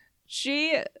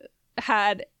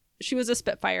a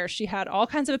spitfire. She had all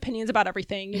kinds of opinions about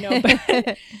everything, you know,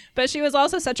 but she was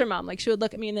also such a mom. Like she would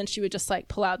look at me and then she would just like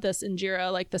pull out this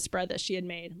injera, like the spread that she had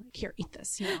made. I'm like, here, eat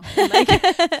this, you know, and,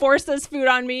 like force this food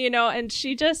on me, you know, and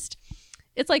she just,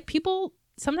 it's like people,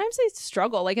 sometimes they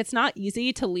struggle. Like it's not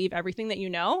easy to leave everything that you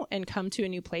know and come to a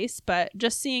new place, but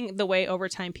just seeing the way over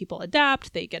time people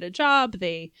adapt, they get a job,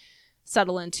 they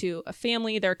settle into a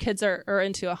family, their kids are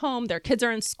into a home, their kids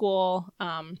are in school,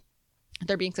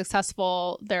 they're being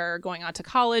successful, they're going on to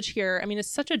college here. I mean, it's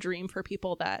such a dream for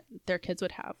people that their kids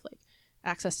would have like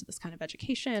access to this kind of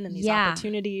education and these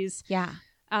opportunities. Yeah.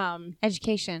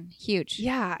 Education, huge.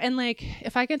 Yeah. And like,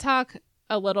 if I could talk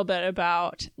a little bit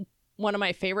about one of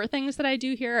my favorite things that I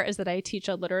do here is that I teach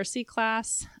a literacy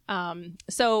class.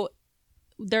 So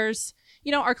there's,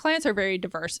 you know, our clients are very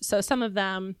diverse. So some of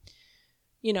them,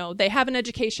 you know, they have an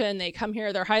education, they come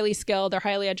here, they're highly skilled, they're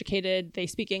highly educated, they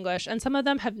speak English, and some of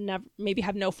them have maybe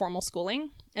have no formal schooling.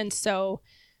 And so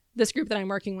this group that I'm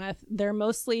working with, they're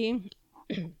mostly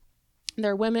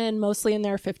They're women, mostly in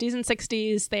their 50s and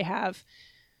 60s. They have,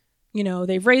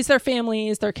 they've raised their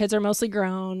families. Their kids are mostly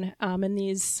grown. And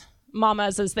these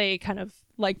mamas, as they kind of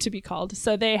like to be called.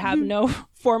 So they have no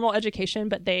formal education,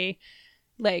 but they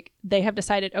have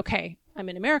decided, okay, I'm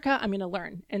in America, I'm going to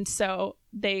learn. And so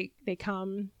they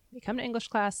come to English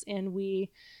class, and we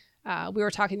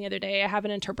were talking the other day. I have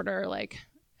an interpreter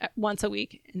once a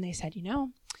week, and they said,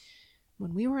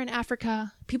 when we were in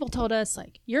Africa, people told us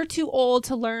you're too old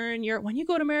to learn. When you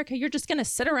go to America, you're just going to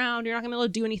sit around. You're not going to be able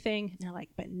to do anything. And they're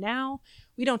like, but now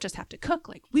we don't just have to cook.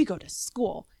 We go to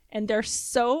school. And they're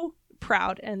so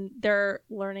proud, and they're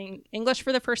learning English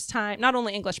for the first time. Not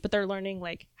only English, but they're learning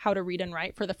how to read and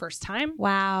write for the first time.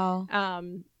 Wow.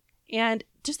 And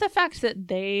just the fact that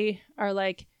they are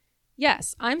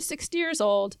yes, I'm 60 years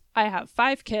old. I have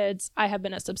 5 kids. I have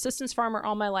been a subsistence farmer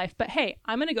all my life, but hey,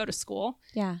 I'm going to go to school.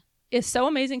 Yeah. Is so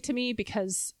amazing to me,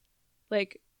 because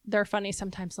they're funny.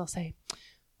 Sometimes they'll say,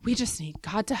 we just need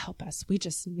God to help us. We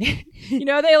just need, they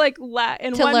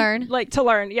learn. To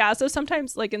learn. Yeah. So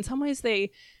sometimes in some ways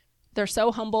they're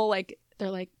so humble.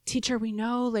 They're teacher, we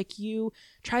know you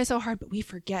try so hard, but we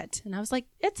forget. And I was like,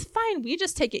 it's fine. We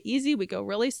just take it easy. We go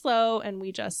really slow, and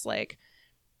we just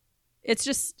it's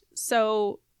just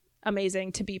so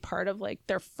amazing to be part of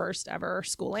their first ever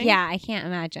schooling. Yeah. I can't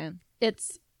imagine.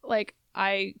 It's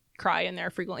I cry in there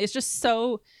frequently. It's just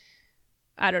so,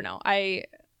 I don't know. I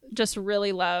just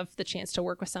really love the chance to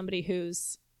work with somebody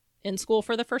who's in school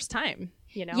for the first time,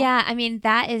 Yeah. I mean,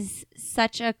 that is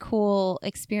such a cool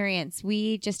experience.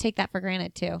 We just take that for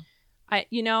granted too.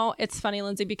 It's funny,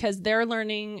 Lindsay, because they're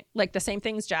learning the same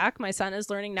things Jack, my son, is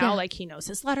learning now. Yeah. He knows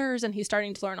his letters, and he's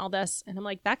starting to learn all this. And I'm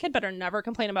like, that kid better never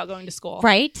complain about going to school.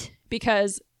 Right.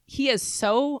 Because he is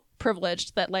so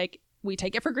privileged that we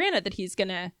take it for granted that he's going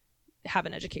to have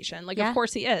an education. Yeah. Of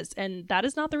course he is. And that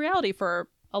is not the reality for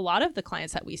a lot of the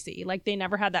clients that we see. They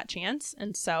never had that chance.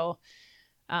 And so,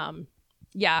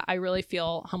 yeah, I really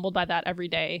feel humbled by that every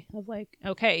day of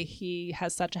okay, he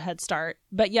has such a head start,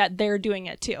 but yet they're doing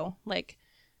it too.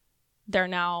 They're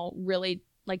now really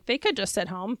they could just sit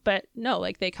home, but no,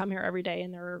 they come here every day,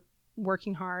 and they're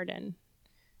working hard, and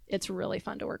it's really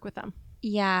fun to work with them.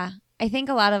 Yeah. I think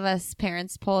a lot of us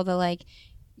parents pull the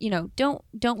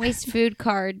don't waste food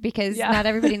card, because not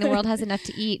everybody in the world has enough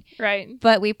to eat. Right.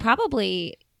 But we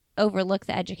probably overlook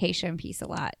the education piece a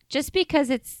lot, just because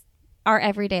it's our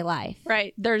everyday life.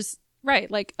 Right.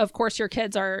 Of course your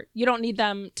kids you don't need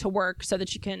them to work so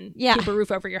that you can keep a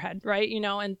roof over your head. Right.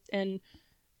 And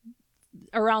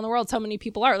around the world, so many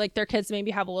people are their kids maybe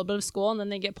have a little bit of school, and then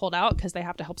they get pulled out because they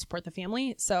have to help support the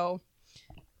family. So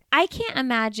I can't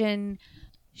imagine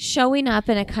showing up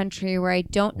in a country where I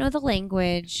don't know the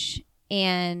language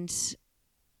and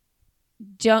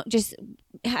don't just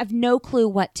have no clue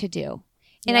what to do.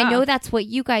 And I know that's what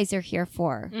you guys are here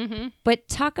for. Mm-hmm. But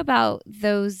talk about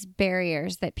those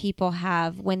barriers that people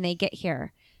have when they get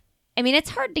here. I mean,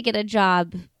 it's hard to get a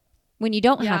job when you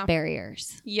don't have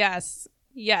barriers. Yes.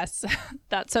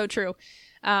 That's so true.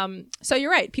 So you're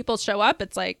right. People show up.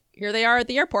 It's here they are at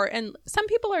the airport, and some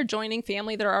people are joining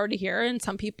family that are already here, and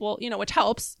some people, which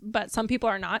helps, but some people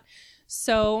are not.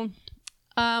 So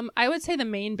I would say the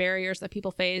main barriers that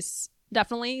people face,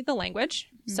 definitely the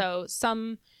language. Mm-hmm. So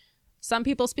some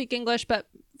people speak English, but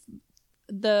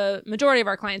the majority of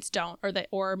our clients don't,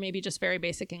 or maybe just very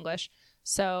basic English.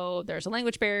 So there's a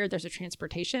language barrier. There's a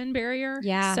transportation barrier.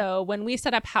 Yeah. So when we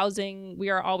set up housing, we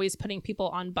are always putting people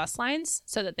on bus lines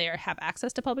so that they have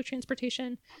access to public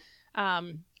transportation,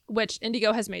 which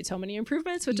Indigo has made so many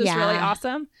improvements, which is really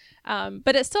awesome.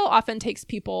 But it still often takes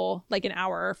people an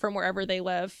hour from wherever they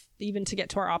live, even to get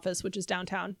to our office, which is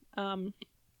downtown.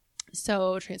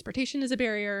 So transportation is a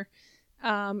barrier.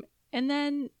 And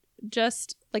then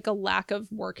just a lack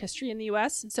of work history in the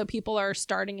U.S. So people are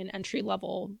starting in entry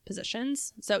level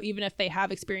positions. So even if they have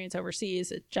experience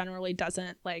overseas, it generally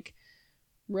doesn't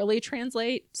really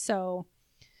translate. So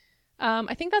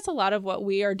I think that's a lot of what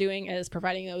we are doing, is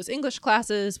providing those English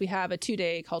classes. We have a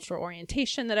 2-day cultural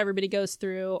orientation that everybody goes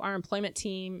through. Our employment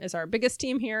team is our biggest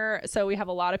team here. So we have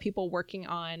a lot of people working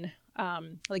on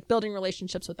building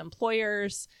relationships with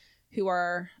employers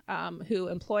who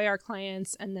employ our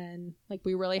clients. And then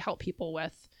we really help people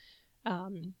with,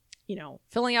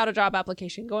 filling out a job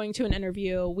application, going to an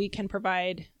interview. We can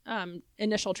provide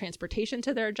initial transportation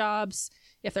to their jobs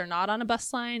if they're not on a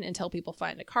bus line, until people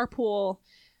find a carpool.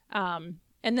 And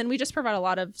then we just provide a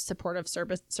lot of supportive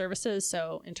services.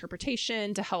 So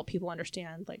interpretation to help people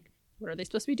understand what are they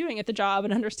supposed to be doing at the job,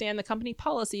 and understand the company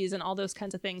policies and all those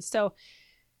kinds of things. So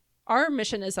our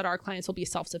mission is that our clients will be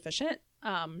self-sufficient.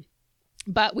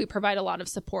 But we provide a lot of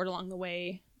support along the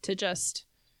way to just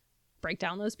break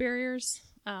down those barriers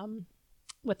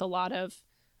with a lot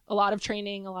of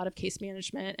training, a lot of case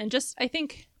management, and just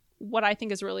what I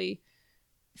think is really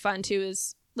fun too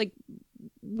is like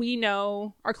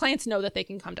our clients know that they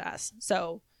can come to us.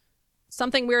 So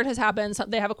something weird has happened. So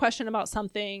they have a question about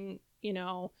something,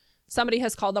 somebody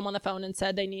has called them on the phone and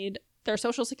said they need their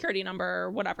social security number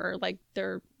or whatever, like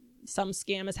some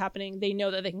scam is happening. They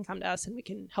know that they can come to us and we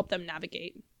can help them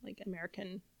navigate like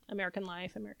American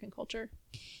life, American culture.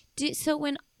 So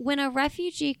when a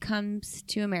refugee comes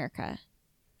to America,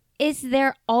 is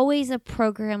there always a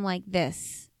program like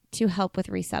this to help with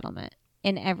resettlement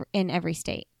in every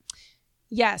state?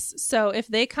 Yes. So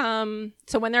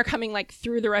when they're coming like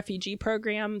through the refugee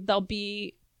program, they'll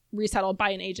be resettled by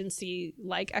an agency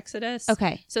like Exodus.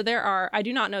 Okay. So there are, I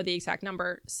do not know the exact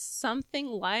number, something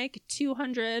like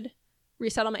 200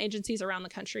 resettlement agencies around the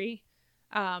country.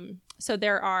 So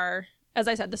there are, as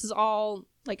I said, this is all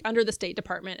like under the State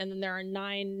Department, and then there are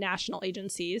 9 national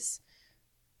agencies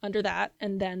under that,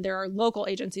 and then there are local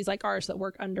agencies like ours that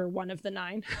work under one of the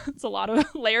 9. It's a lot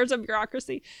of layers of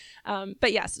bureaucracy.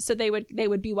 But yes, so they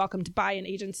would be welcomed by an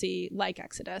agency like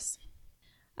Exodus.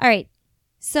 All right.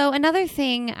 So another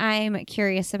thing I'm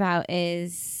curious about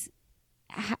is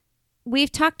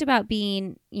we've talked about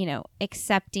being,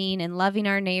 accepting and loving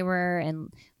our neighbor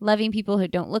and loving people who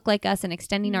don't look like us and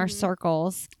extending our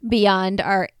circles beyond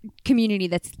our community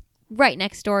that's right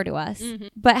next door to us. Mm-hmm.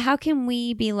 But how can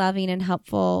we be loving and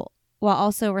helpful while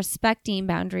also respecting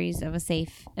boundaries of a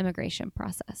safe immigration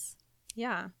process?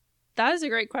 Yeah, that is a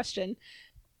great question.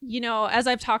 As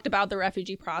I've talked about the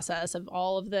refugee process of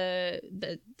all of the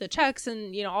checks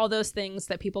and, all those things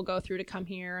that people go through to come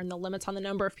here and the limits on the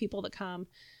number of people that come.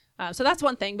 So that's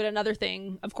one thing. But another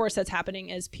thing, of course, that's happening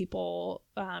is people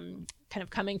kind of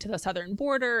coming to the southern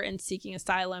border and seeking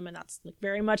asylum. And that's like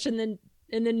very much in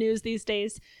the news these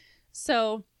days.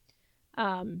 So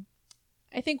I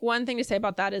think one thing to say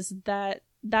about that is that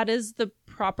is the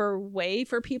proper way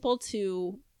for people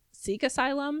to seek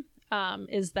asylum,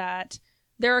 is that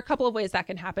there are a couple of ways that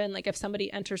can happen. Like if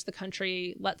somebody enters the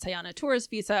country, let's say on a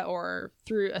tourist visa or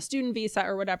through a student visa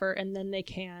or whatever, and then they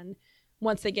can,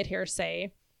 once they get here,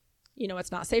 say,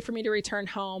 it's not safe for me to return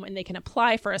home, and they can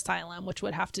apply for asylum, which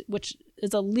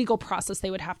is a legal process they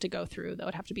would have to go through. That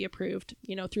would have to be approved,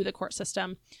 through the court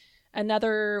system.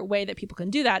 Another way that people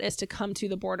can do that is to come to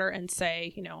the border and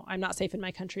say, I'm not safe in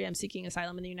my country. I'm seeking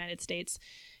asylum in the United States.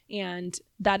 And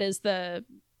that is a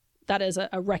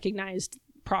recognized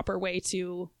proper way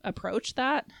to approach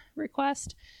that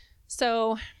request.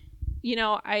 So,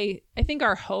 I think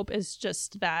our hope is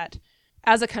just that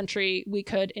as a country, we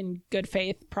could in good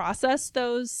faith process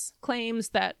those claims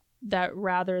that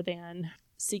rather than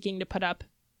seeking to put up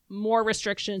more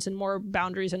restrictions and more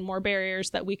boundaries and more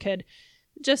barriers, that we could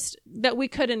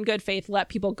in good faith let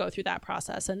people go through that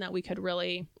process, and that we could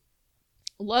really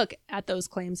look at those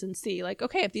claims and see like,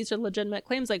 okay, if these are legitimate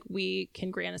claims, like we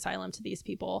can grant asylum to these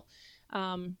people.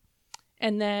 And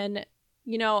then,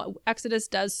 Exodus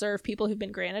does serve people who've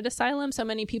been granted asylum. So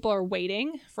many people are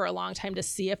waiting for a long time to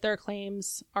see if their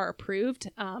claims are approved.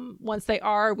 Once they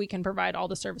are, we can provide all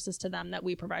the services to them that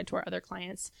we provide to our other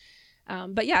clients.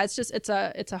 But yeah, it's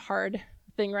a hard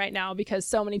thing right now because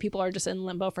so many people are just in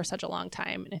limbo for such a long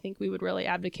time. And I think we would really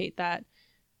advocate that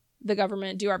the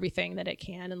government do everything that it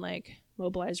can and like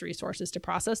mobilize resources to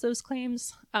process those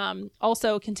claims.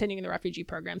 Also continuing the refugee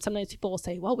program. Sometimes people will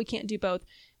say, well, we can't do both.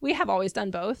 We have always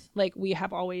done both. Like we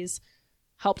have always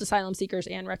helped asylum seekers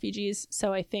and refugees.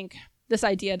 So I think this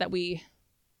idea that we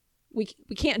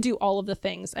can't do all of the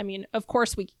things. I mean, of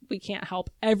course we can't help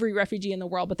every refugee in the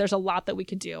world, but there's a lot that we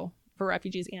could do for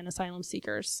refugees and asylum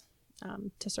seekers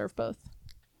to serve both.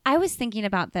 I was thinking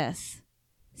about this.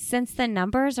 Since the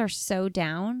numbers are so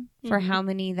down for how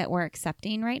many that we're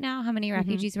accepting right now, how many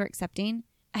refugees we're accepting,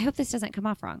 I hope this doesn't come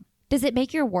off wrong. Does it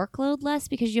make your workload less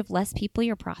because you have less people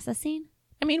you're processing?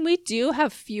 I mean, we do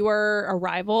have fewer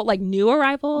new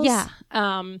arrivals. Yeah.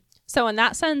 So in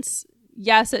that sense,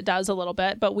 yes, it does a little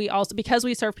bit. But we also, because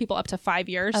we serve people up to 5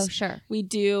 years, oh, sure, we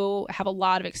do have a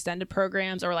lot of extended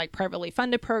programs or like privately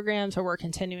funded programs where we're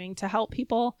continuing to help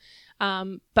people.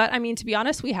 But I mean, to be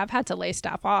honest, we have had to lay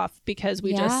staff off because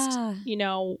we just,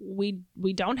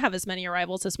 we don't have as many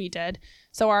arrivals as we did.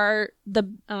 So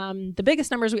the biggest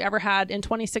numbers we ever had in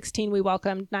 2016, we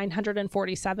welcomed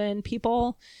 947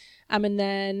 people. And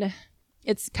then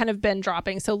it's kind of been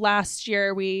dropping. So last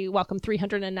year we welcomed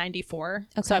 394.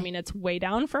 Okay. So, I mean, it's way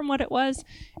down from what it was.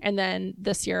 And then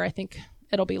this year, I think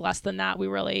it'll be less than that. We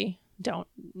really don't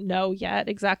know yet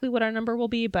exactly what our number will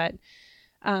be, but,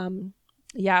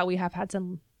 yeah, we have had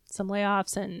some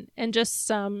layoffs and just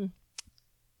some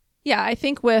Yeah, I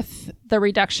think with the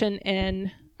reduction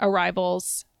in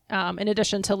arrivals, in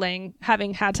addition to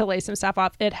having had to lay some staff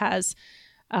off, it has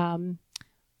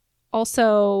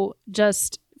also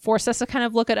just forced us to kind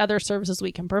of look at other services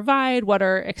we can provide, what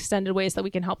are extended ways that we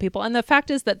can help people. And the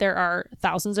fact is that there are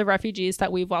thousands of refugees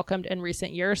that we've welcomed in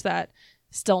recent years that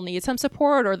still need some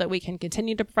support or that we can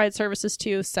continue to provide services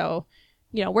to. So,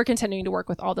 we're continuing to work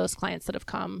with all those clients that have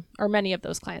come, or many of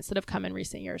those clients that have come in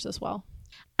recent years as well.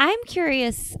 I'm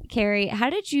curious, Kari, how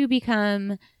did you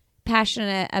become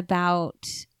passionate about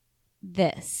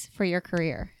this for your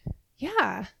career?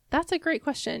 Yeah, that's a great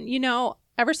question.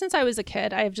 Ever since I was a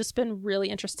kid, I have just been really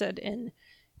interested in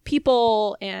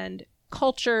people and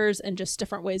cultures and just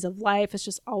different ways of life. It's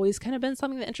just always kind of been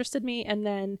something that interested me. And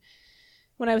then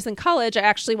when I was in college, I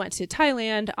actually went to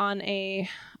Thailand on a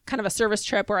kind of a service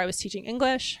trip where I was teaching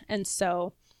English. And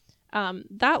so I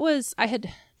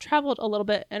had traveled a little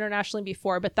bit internationally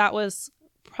before, but that was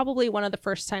probably one of the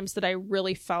first times that I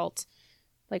really felt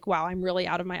like, wow, I'm really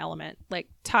out of my element. Like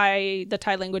the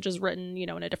Thai language is written,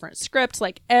 in a different script.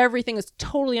 Like everything is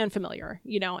totally unfamiliar,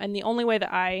 and the only way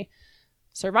that I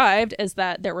survived is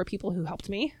that there were people who helped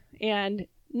me, and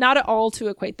not at all to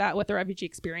equate that with the refugee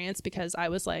experience, because I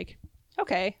was like,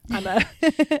 okay, I'm a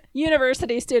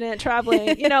university student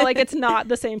traveling, like it's not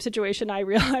the same situation, I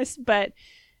realized, but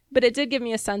it did give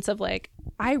me a sense of like,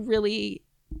 I really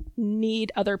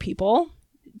need other people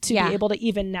to be able to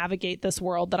even navigate this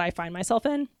world that I find myself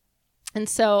in. And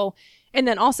so, and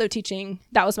then also teaching,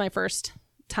 that was my first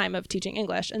time of teaching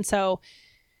English. And so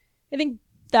I think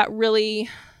that really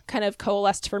kind of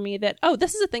coalesced for me that, oh,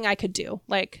 this is a thing I could do.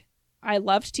 Like I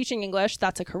loved teaching English.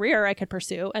 That's a career I could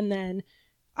pursue. And then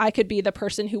I could be the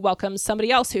person who welcomes somebody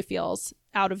else who feels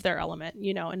out of their element,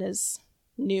 and is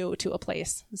new to a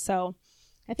place. So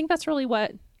I think that's really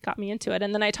what got me into it.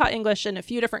 And then I taught English in a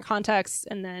few different contexts.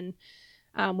 And then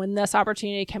when this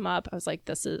opportunity came up, I was like,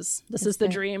 this is the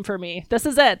dream for me. This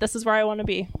is it. This is where I want to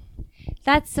be.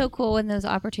 That's so cool when those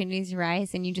opportunities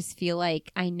arise and you just feel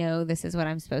like, I know this is what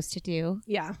I'm supposed to do.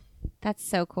 Yeah. That's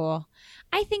so cool.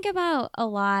 I think about a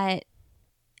lot,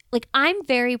 like I'm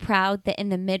very proud that in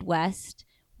the Midwest,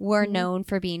 we're known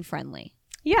for being friendly.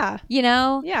 Yeah.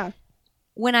 Yeah.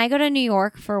 When I go to New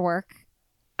York for work,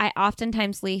 I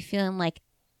oftentimes leave feeling like,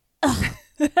 ugh.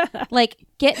 Like,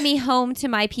 get me home to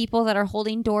my people that are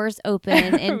holding doors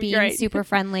open and being right. super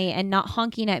friendly and not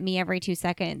honking at me every 2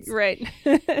 seconds. Right.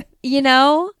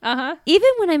 Uh-huh. Even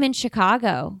when I'm in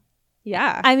Chicago.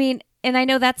 Yeah. I mean, and I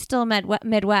know that's still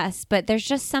Midwest, but there's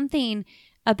just something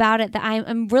about it that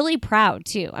I'm really proud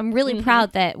too. I'm really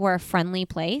proud that we're a friendly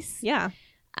place. Yeah.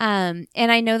 And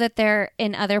I know that they're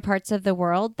in other parts of the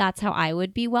world, that's how I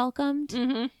would be welcomed.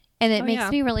 Mm-hmm. And it makes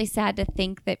me really sad to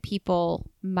think that people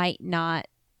might not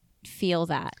feel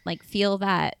that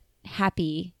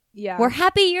happy. Yeah. We're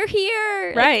happy you're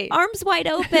here. Right. Like, arms wide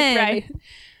open. Right.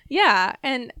 Yeah.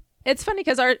 And it's funny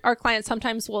because our clients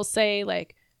sometimes will say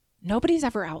like, nobody's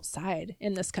ever outside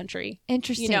in this country.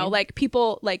 Interesting. Like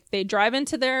people, like they drive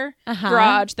into their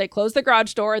garage, they close the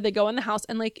garage door, they go in the house,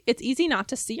 and like it's easy not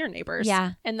to see your neighbors.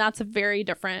 Yeah. And that's very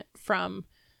different from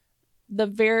the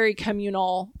very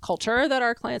communal culture that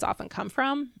our clients often come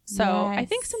from. So yes. I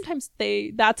think sometimes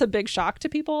that's a big shock to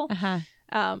people.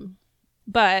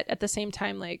 But at the same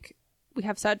time, like we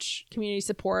have such community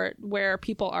support where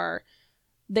people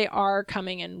they are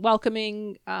coming and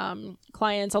welcoming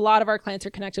clients. A lot of our clients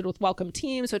are connected with welcome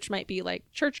teams, which might be like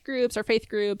church groups or faith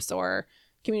groups or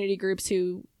community groups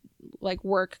who like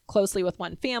work closely with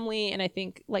one family. And I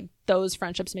think like those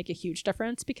friendships make a huge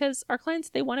difference because our clients,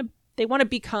 they want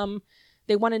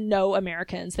to know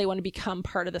Americans. They want to become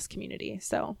part of this community.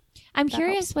 So I'm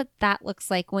curious what that looks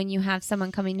like when you have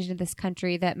someone coming into this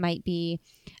country that might be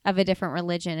of a different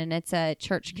religion and it's a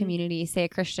church community, say a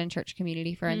Christian church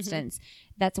community, for instance,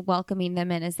 that's welcoming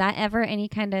them in. Is that ever any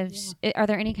kind of, are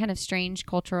there any kind of strange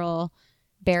cultural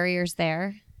barriers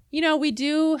there? We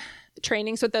do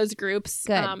trainings with those groups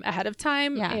ahead of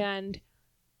time. Yeah. And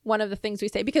one of the things we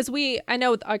say, because I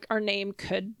know our name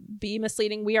could be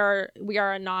misleading. We are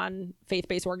a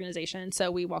non-faith-based organization.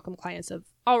 So we welcome clients of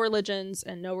all religions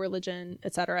and no religion,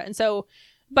 et cetera. And so,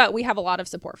 but we have a lot of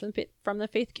support from the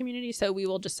faith community. So we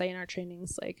will just say in our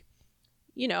trainings, like,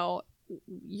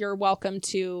 you're welcome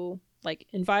to like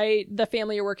invite the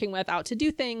family you're working with out to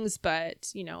do things,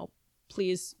 but,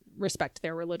 please respect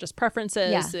their religious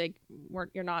preferences. Yeah. Like,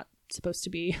 you're not supposed to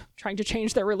be trying to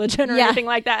change their religion or anything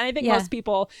like that. And I think most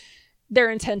people, their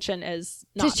intention is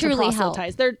not to truly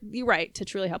proselytize. You're right, to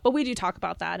truly help. But we do talk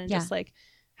about that and just like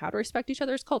how to respect each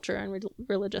other's culture and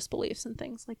religious beliefs and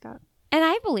things like that. And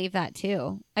I believe that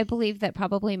too. I believe that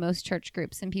probably most church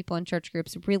groups and people in church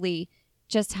groups really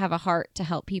just have a heart to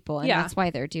help people, and that's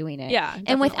why they're doing it. Yeah,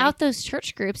 definitely. And without those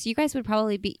church groups, you guys would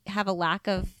probably have a lack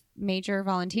of major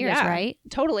volunteers, right?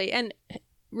 Totally. And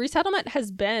resettlement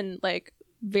has been like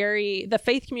the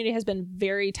faith community has been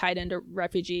very tied into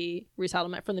refugee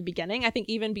resettlement from the beginning. I think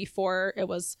even before it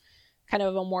was kind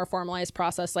of a more formalized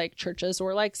process, like churches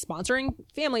were like sponsoring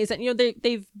families, and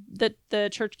the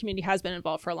church community has been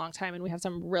involved for a long time, and we have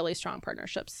some really strong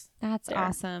partnerships. That's there.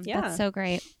 awesome. Yeah. That's so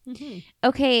great. Mm-hmm.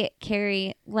 Okay,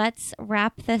 Kari, let's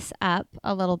wrap this up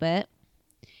a little bit.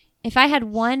 If I had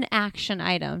one action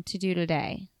item to do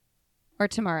today or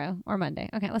tomorrow or Monday.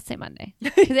 Okay, let's say Monday.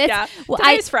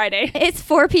 Today's Friday. It's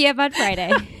 4 p.m. on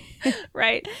Friday.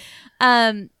 Right.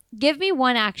 Give me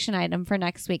one action item for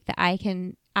next week that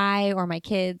I or my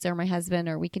kids or my husband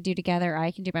or we could do together, or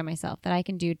I can do by myself, that I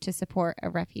can do to support a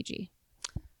refugee.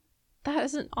 That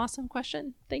is an awesome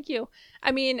question. Thank you.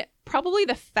 I mean, probably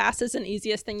the fastest and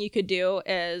easiest thing you could do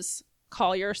is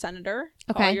call your senator,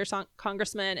 call your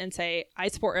congressman and say, I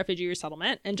support refugee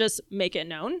resettlement, and just make it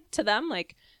known to them.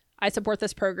 Like, I support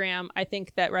this program. I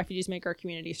think that refugees make our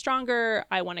community stronger.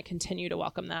 I want to continue to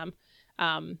welcome them.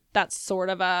 That's sort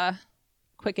of a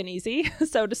quick and easy,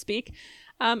 so to speak.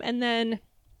 And then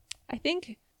I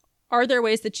think, are there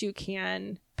ways that you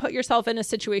can put yourself in a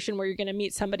situation where you're going to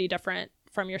meet somebody different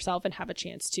from yourself and have a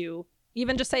chance to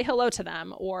even just say hello to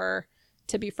them or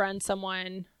to befriend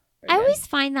someone? I always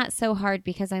find that so hard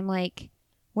because I'm like,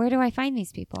 where do I find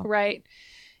these people? Right.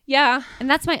 Yeah. And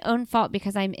that's my own fault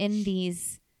because I'm in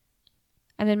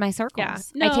my circles. Yeah.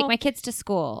 No, I take my kids to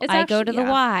school. I go to the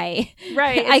Y.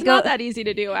 Right. It's not that easy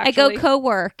to do, actually. I go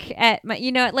co-work at my,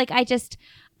 like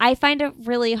I find it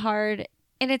really hard,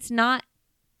 and it's not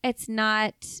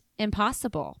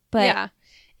impossible, but yeah,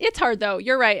 it's hard though.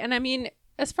 You're right. And I mean,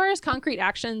 as far as concrete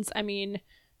actions, I mean,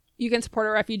 you can support a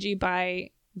refugee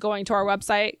by going to our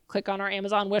website, click on our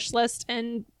Amazon wish list,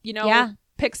 and,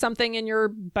 pick something in your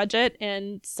budget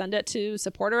and send it to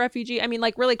support a refugee. I mean,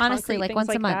 like really concrete honestly, like things once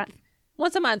like a month. that.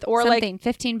 Once a month, or something,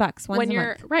 like $15 once when a you're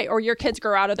month. right, or your kids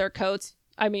grow out of their coats.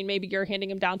 I mean, maybe you're handing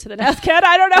them down to the next kid.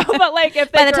 I don't know, but like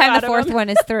if they by the grow time out the of fourth them, one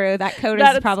is through, that coat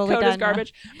is probably done. Is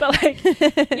garbage. But like,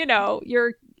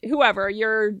 you're whoever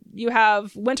you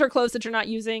have winter clothes that you're not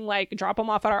using, like drop them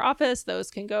off at our office. Those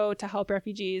can go to help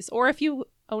refugees. Or if you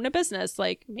own a business,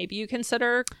 like maybe you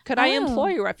consider, could I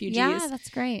employ refugees? Yeah, that's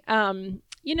great.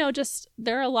 Just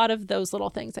there are a lot of those little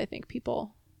things I think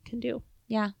people can do.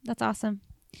 Yeah, that's awesome.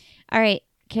 All right,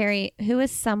 Kari, who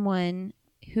is someone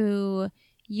who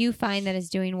you find that is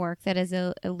doing work that is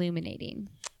illuminating?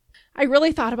 I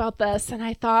really thought about this, and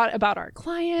I thought about our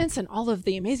clients and all of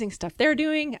the amazing stuff they're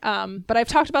doing. But I've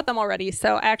talked about them already.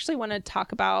 So I actually want to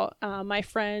talk about my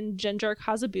friend Ginger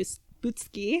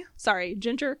Kazabutsky.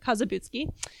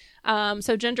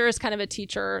 So Ginger is kind of a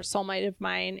teacher, soulmate of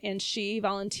mine, and she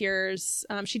volunteers.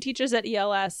 She teaches at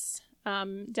ELS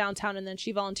downtown, and then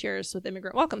she volunteers with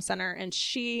Immigrant Welcome Center. And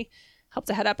she helped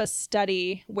to head up a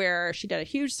study where she did a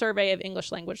huge survey of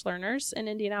English language learners in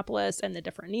Indianapolis and the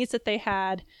different needs that they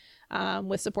had,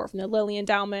 with support from the Lilly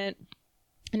Endowment.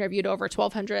 Interviewed over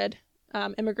 1,200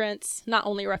 immigrants, not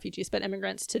only refugees, but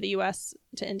immigrants to the U.S.,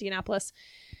 to Indianapolis.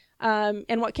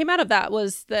 And what came out of that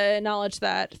was the knowledge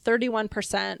that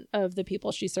 31% of the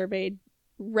people she surveyed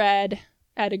read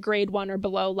at a grade 1 or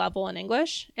below level in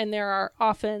English. And there are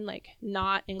often like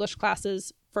not English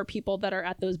classes for people that are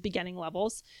at those beginning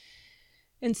levels.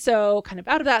 And so kind of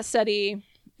out of that study,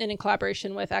 and in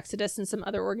collaboration with Exodus and some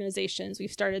other organizations,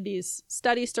 we've started these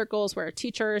study circles where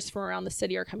teachers from around the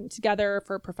city are coming together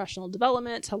for professional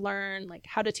development to learn like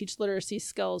how to teach literacy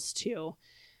skills to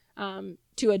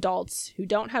adults who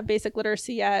don't have basic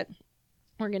literacy yet.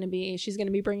 She's going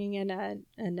to be bringing in a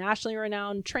nationally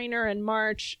renowned trainer in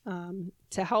March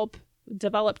to help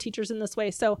develop teachers in this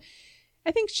way. So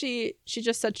I think she's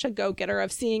just such a go-getter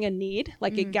of seeing a need,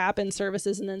 like a gap in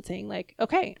services, and then saying like,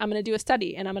 okay, I'm going to do a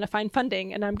study and I'm going to find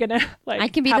funding and I'm going to like I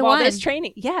can be have the all one. This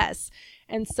training. Yes.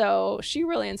 And so she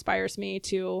really inspires me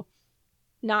to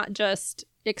not just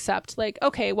accept like,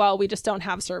 okay, well, we just don't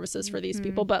have services for these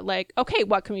people, but like, okay,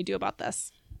 what can we do about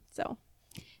this? So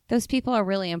those people are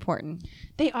really important.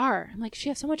 They are. I'm like, she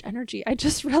has so much energy. I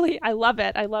love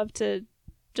it. I love to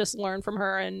just learn from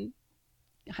her and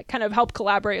kind of help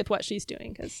collaborate with what she's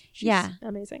doing because she's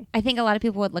amazing. I think a lot of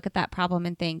people would look at that problem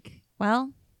and think,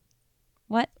 well,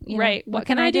 what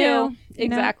can I do?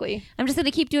 Exactly. I'm just going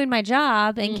to keep doing my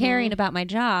job and caring about my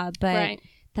job, but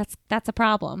that's a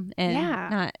problem, and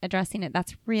not addressing it.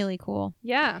 That's really cool.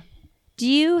 Yeah. Do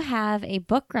you have a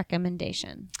book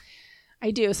recommendation? I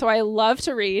do. So I love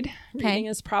to read. Okay. Reading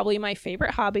is probably my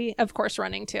favorite hobby. Of course,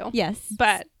 running too. Yes.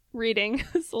 But reading.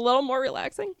 It's a little more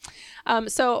relaxing.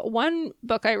 So one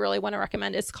book I really want to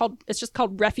recommend it's just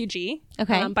called Refugee.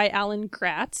 Okay. By Alan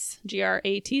Gratz,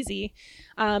 Gratz.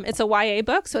 It's a YA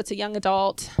book, so it's a young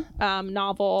adult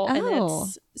novel. Oh.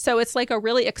 And it's like a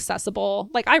really accessible,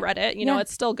 like I read it,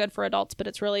 it's still good for adults, but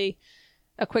it's really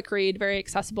a quick read, very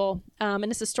accessible. And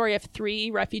it's a story of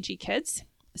 3 refugee kids.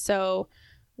 So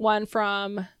one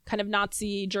from kind of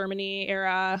Nazi Germany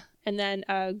era, and then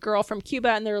a girl from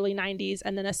Cuba in the early 90s,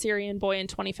 and then a Syrian boy in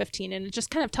 2015. And it just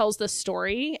kind of tells the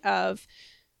story of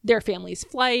their family's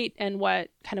flight and what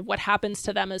happens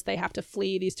to them as they have to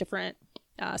flee these different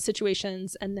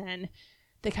situations. And then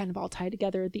they kind of all tie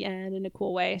together at the end in a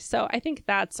cool way. So I think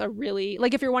that's a really,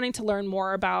 like, if you're wanting to learn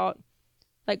more about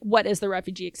like what is the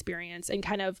refugee experience and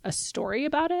kind of a story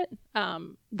about it,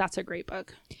 that's a great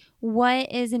book.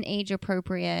 What is an age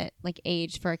appropriate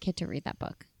age for a kid to read that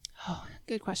book? Oh,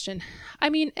 good question. I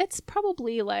mean, it's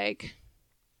probably like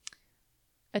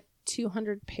a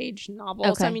 200-page novel.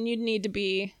 Okay. So, I mean, you'd need to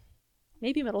be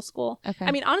maybe middle school. Okay.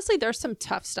 I mean, honestly, there's some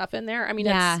tough stuff in there. I mean,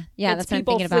 it's that's what I'm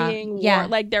thinking fleeing war. Yeah.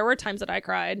 Like, there were times that I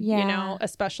cried,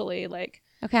 especially like.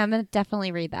 Okay, I'm going to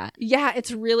definitely read that. Yeah,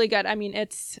 it's really good. I mean,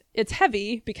 it's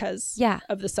heavy because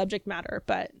of the subject matter,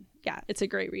 but yeah, it's a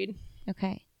great read.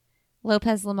 Okay.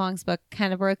 Lopez Lemong's book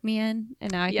kind of broke me in,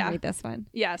 and now I can read this one.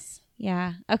 Yes.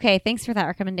 Yeah. Okay, thanks for that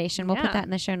recommendation. We'll put that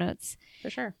in the show notes. For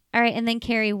sure. All right, and then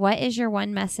Kari, what is your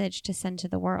one message to send to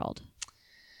the world?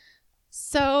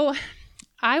 So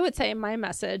I would say my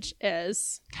message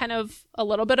is kind of a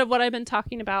little bit of what I've been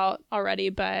talking about already,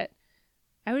 but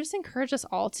I would just encourage us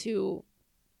all to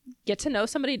get to know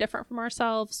somebody different from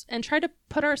ourselves and try to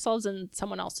put ourselves in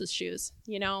someone else's shoes.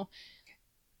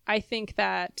 I think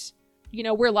that,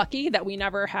 we're lucky that we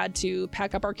never had to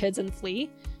pack up our kids and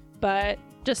flee, but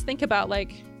just think about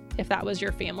like, if that was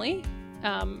your family,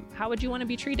 how would you want to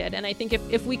be treated? And I think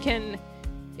if we can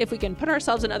put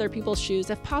ourselves in other people's shoes,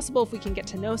 if possible, if we can get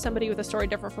to know somebody with a story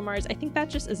different from ours, I think that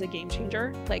just is a game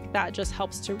changer. Like that just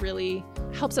helps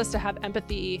us to have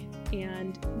empathy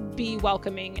and be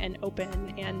welcoming and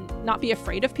open and not be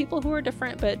afraid of people who are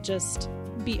different, but just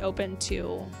be open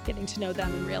to getting to know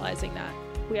them and realizing that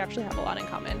we actually have a lot in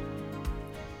common.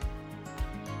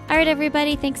 All right,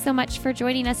 everybody, thanks so much for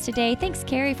joining us today. Thanks,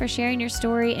 Kari, for sharing your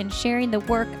story and sharing the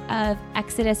work of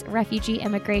Exodus Refugee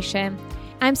Immigration.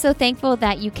 I'm so thankful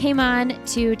that you came on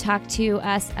to talk to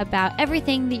us about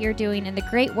everything that you're doing and the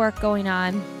great work going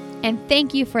on. And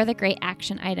thank you for the great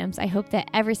action items. I hope that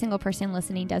every single person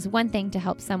listening does one thing to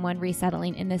help someone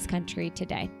resettling in this country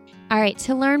today. All right,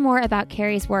 to learn more about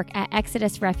Kari's work at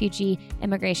Exodus Refugee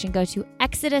Immigration, go to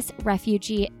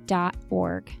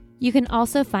exodusrefugee.org. You can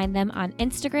also find them on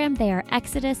Instagram. They are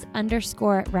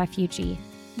Exodus_refugee.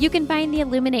 You can find the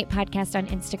Illuminate podcast on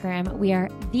Instagram. We are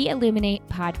the Illuminate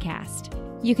Podcast.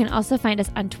 You can also find us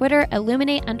on Twitter,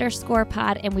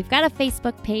 Illuminate_pod, and we've got a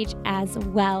Facebook page as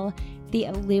well, the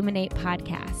Illuminate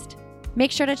Podcast.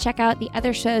 Make sure to check out the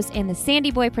other shows in the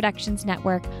Sandy Boy Productions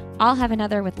Network. I'll have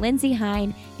another with Lindsay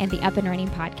Hine and the Up and Running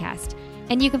Podcast.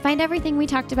 And you can find everything we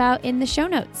talked about in the show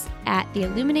notes at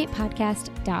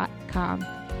theilluminatepodcast.com.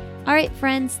 All right,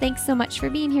 friends, thanks so much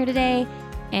for being here today,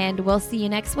 and we'll see you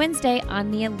next Wednesday on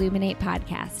the Illuminate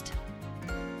Podcast.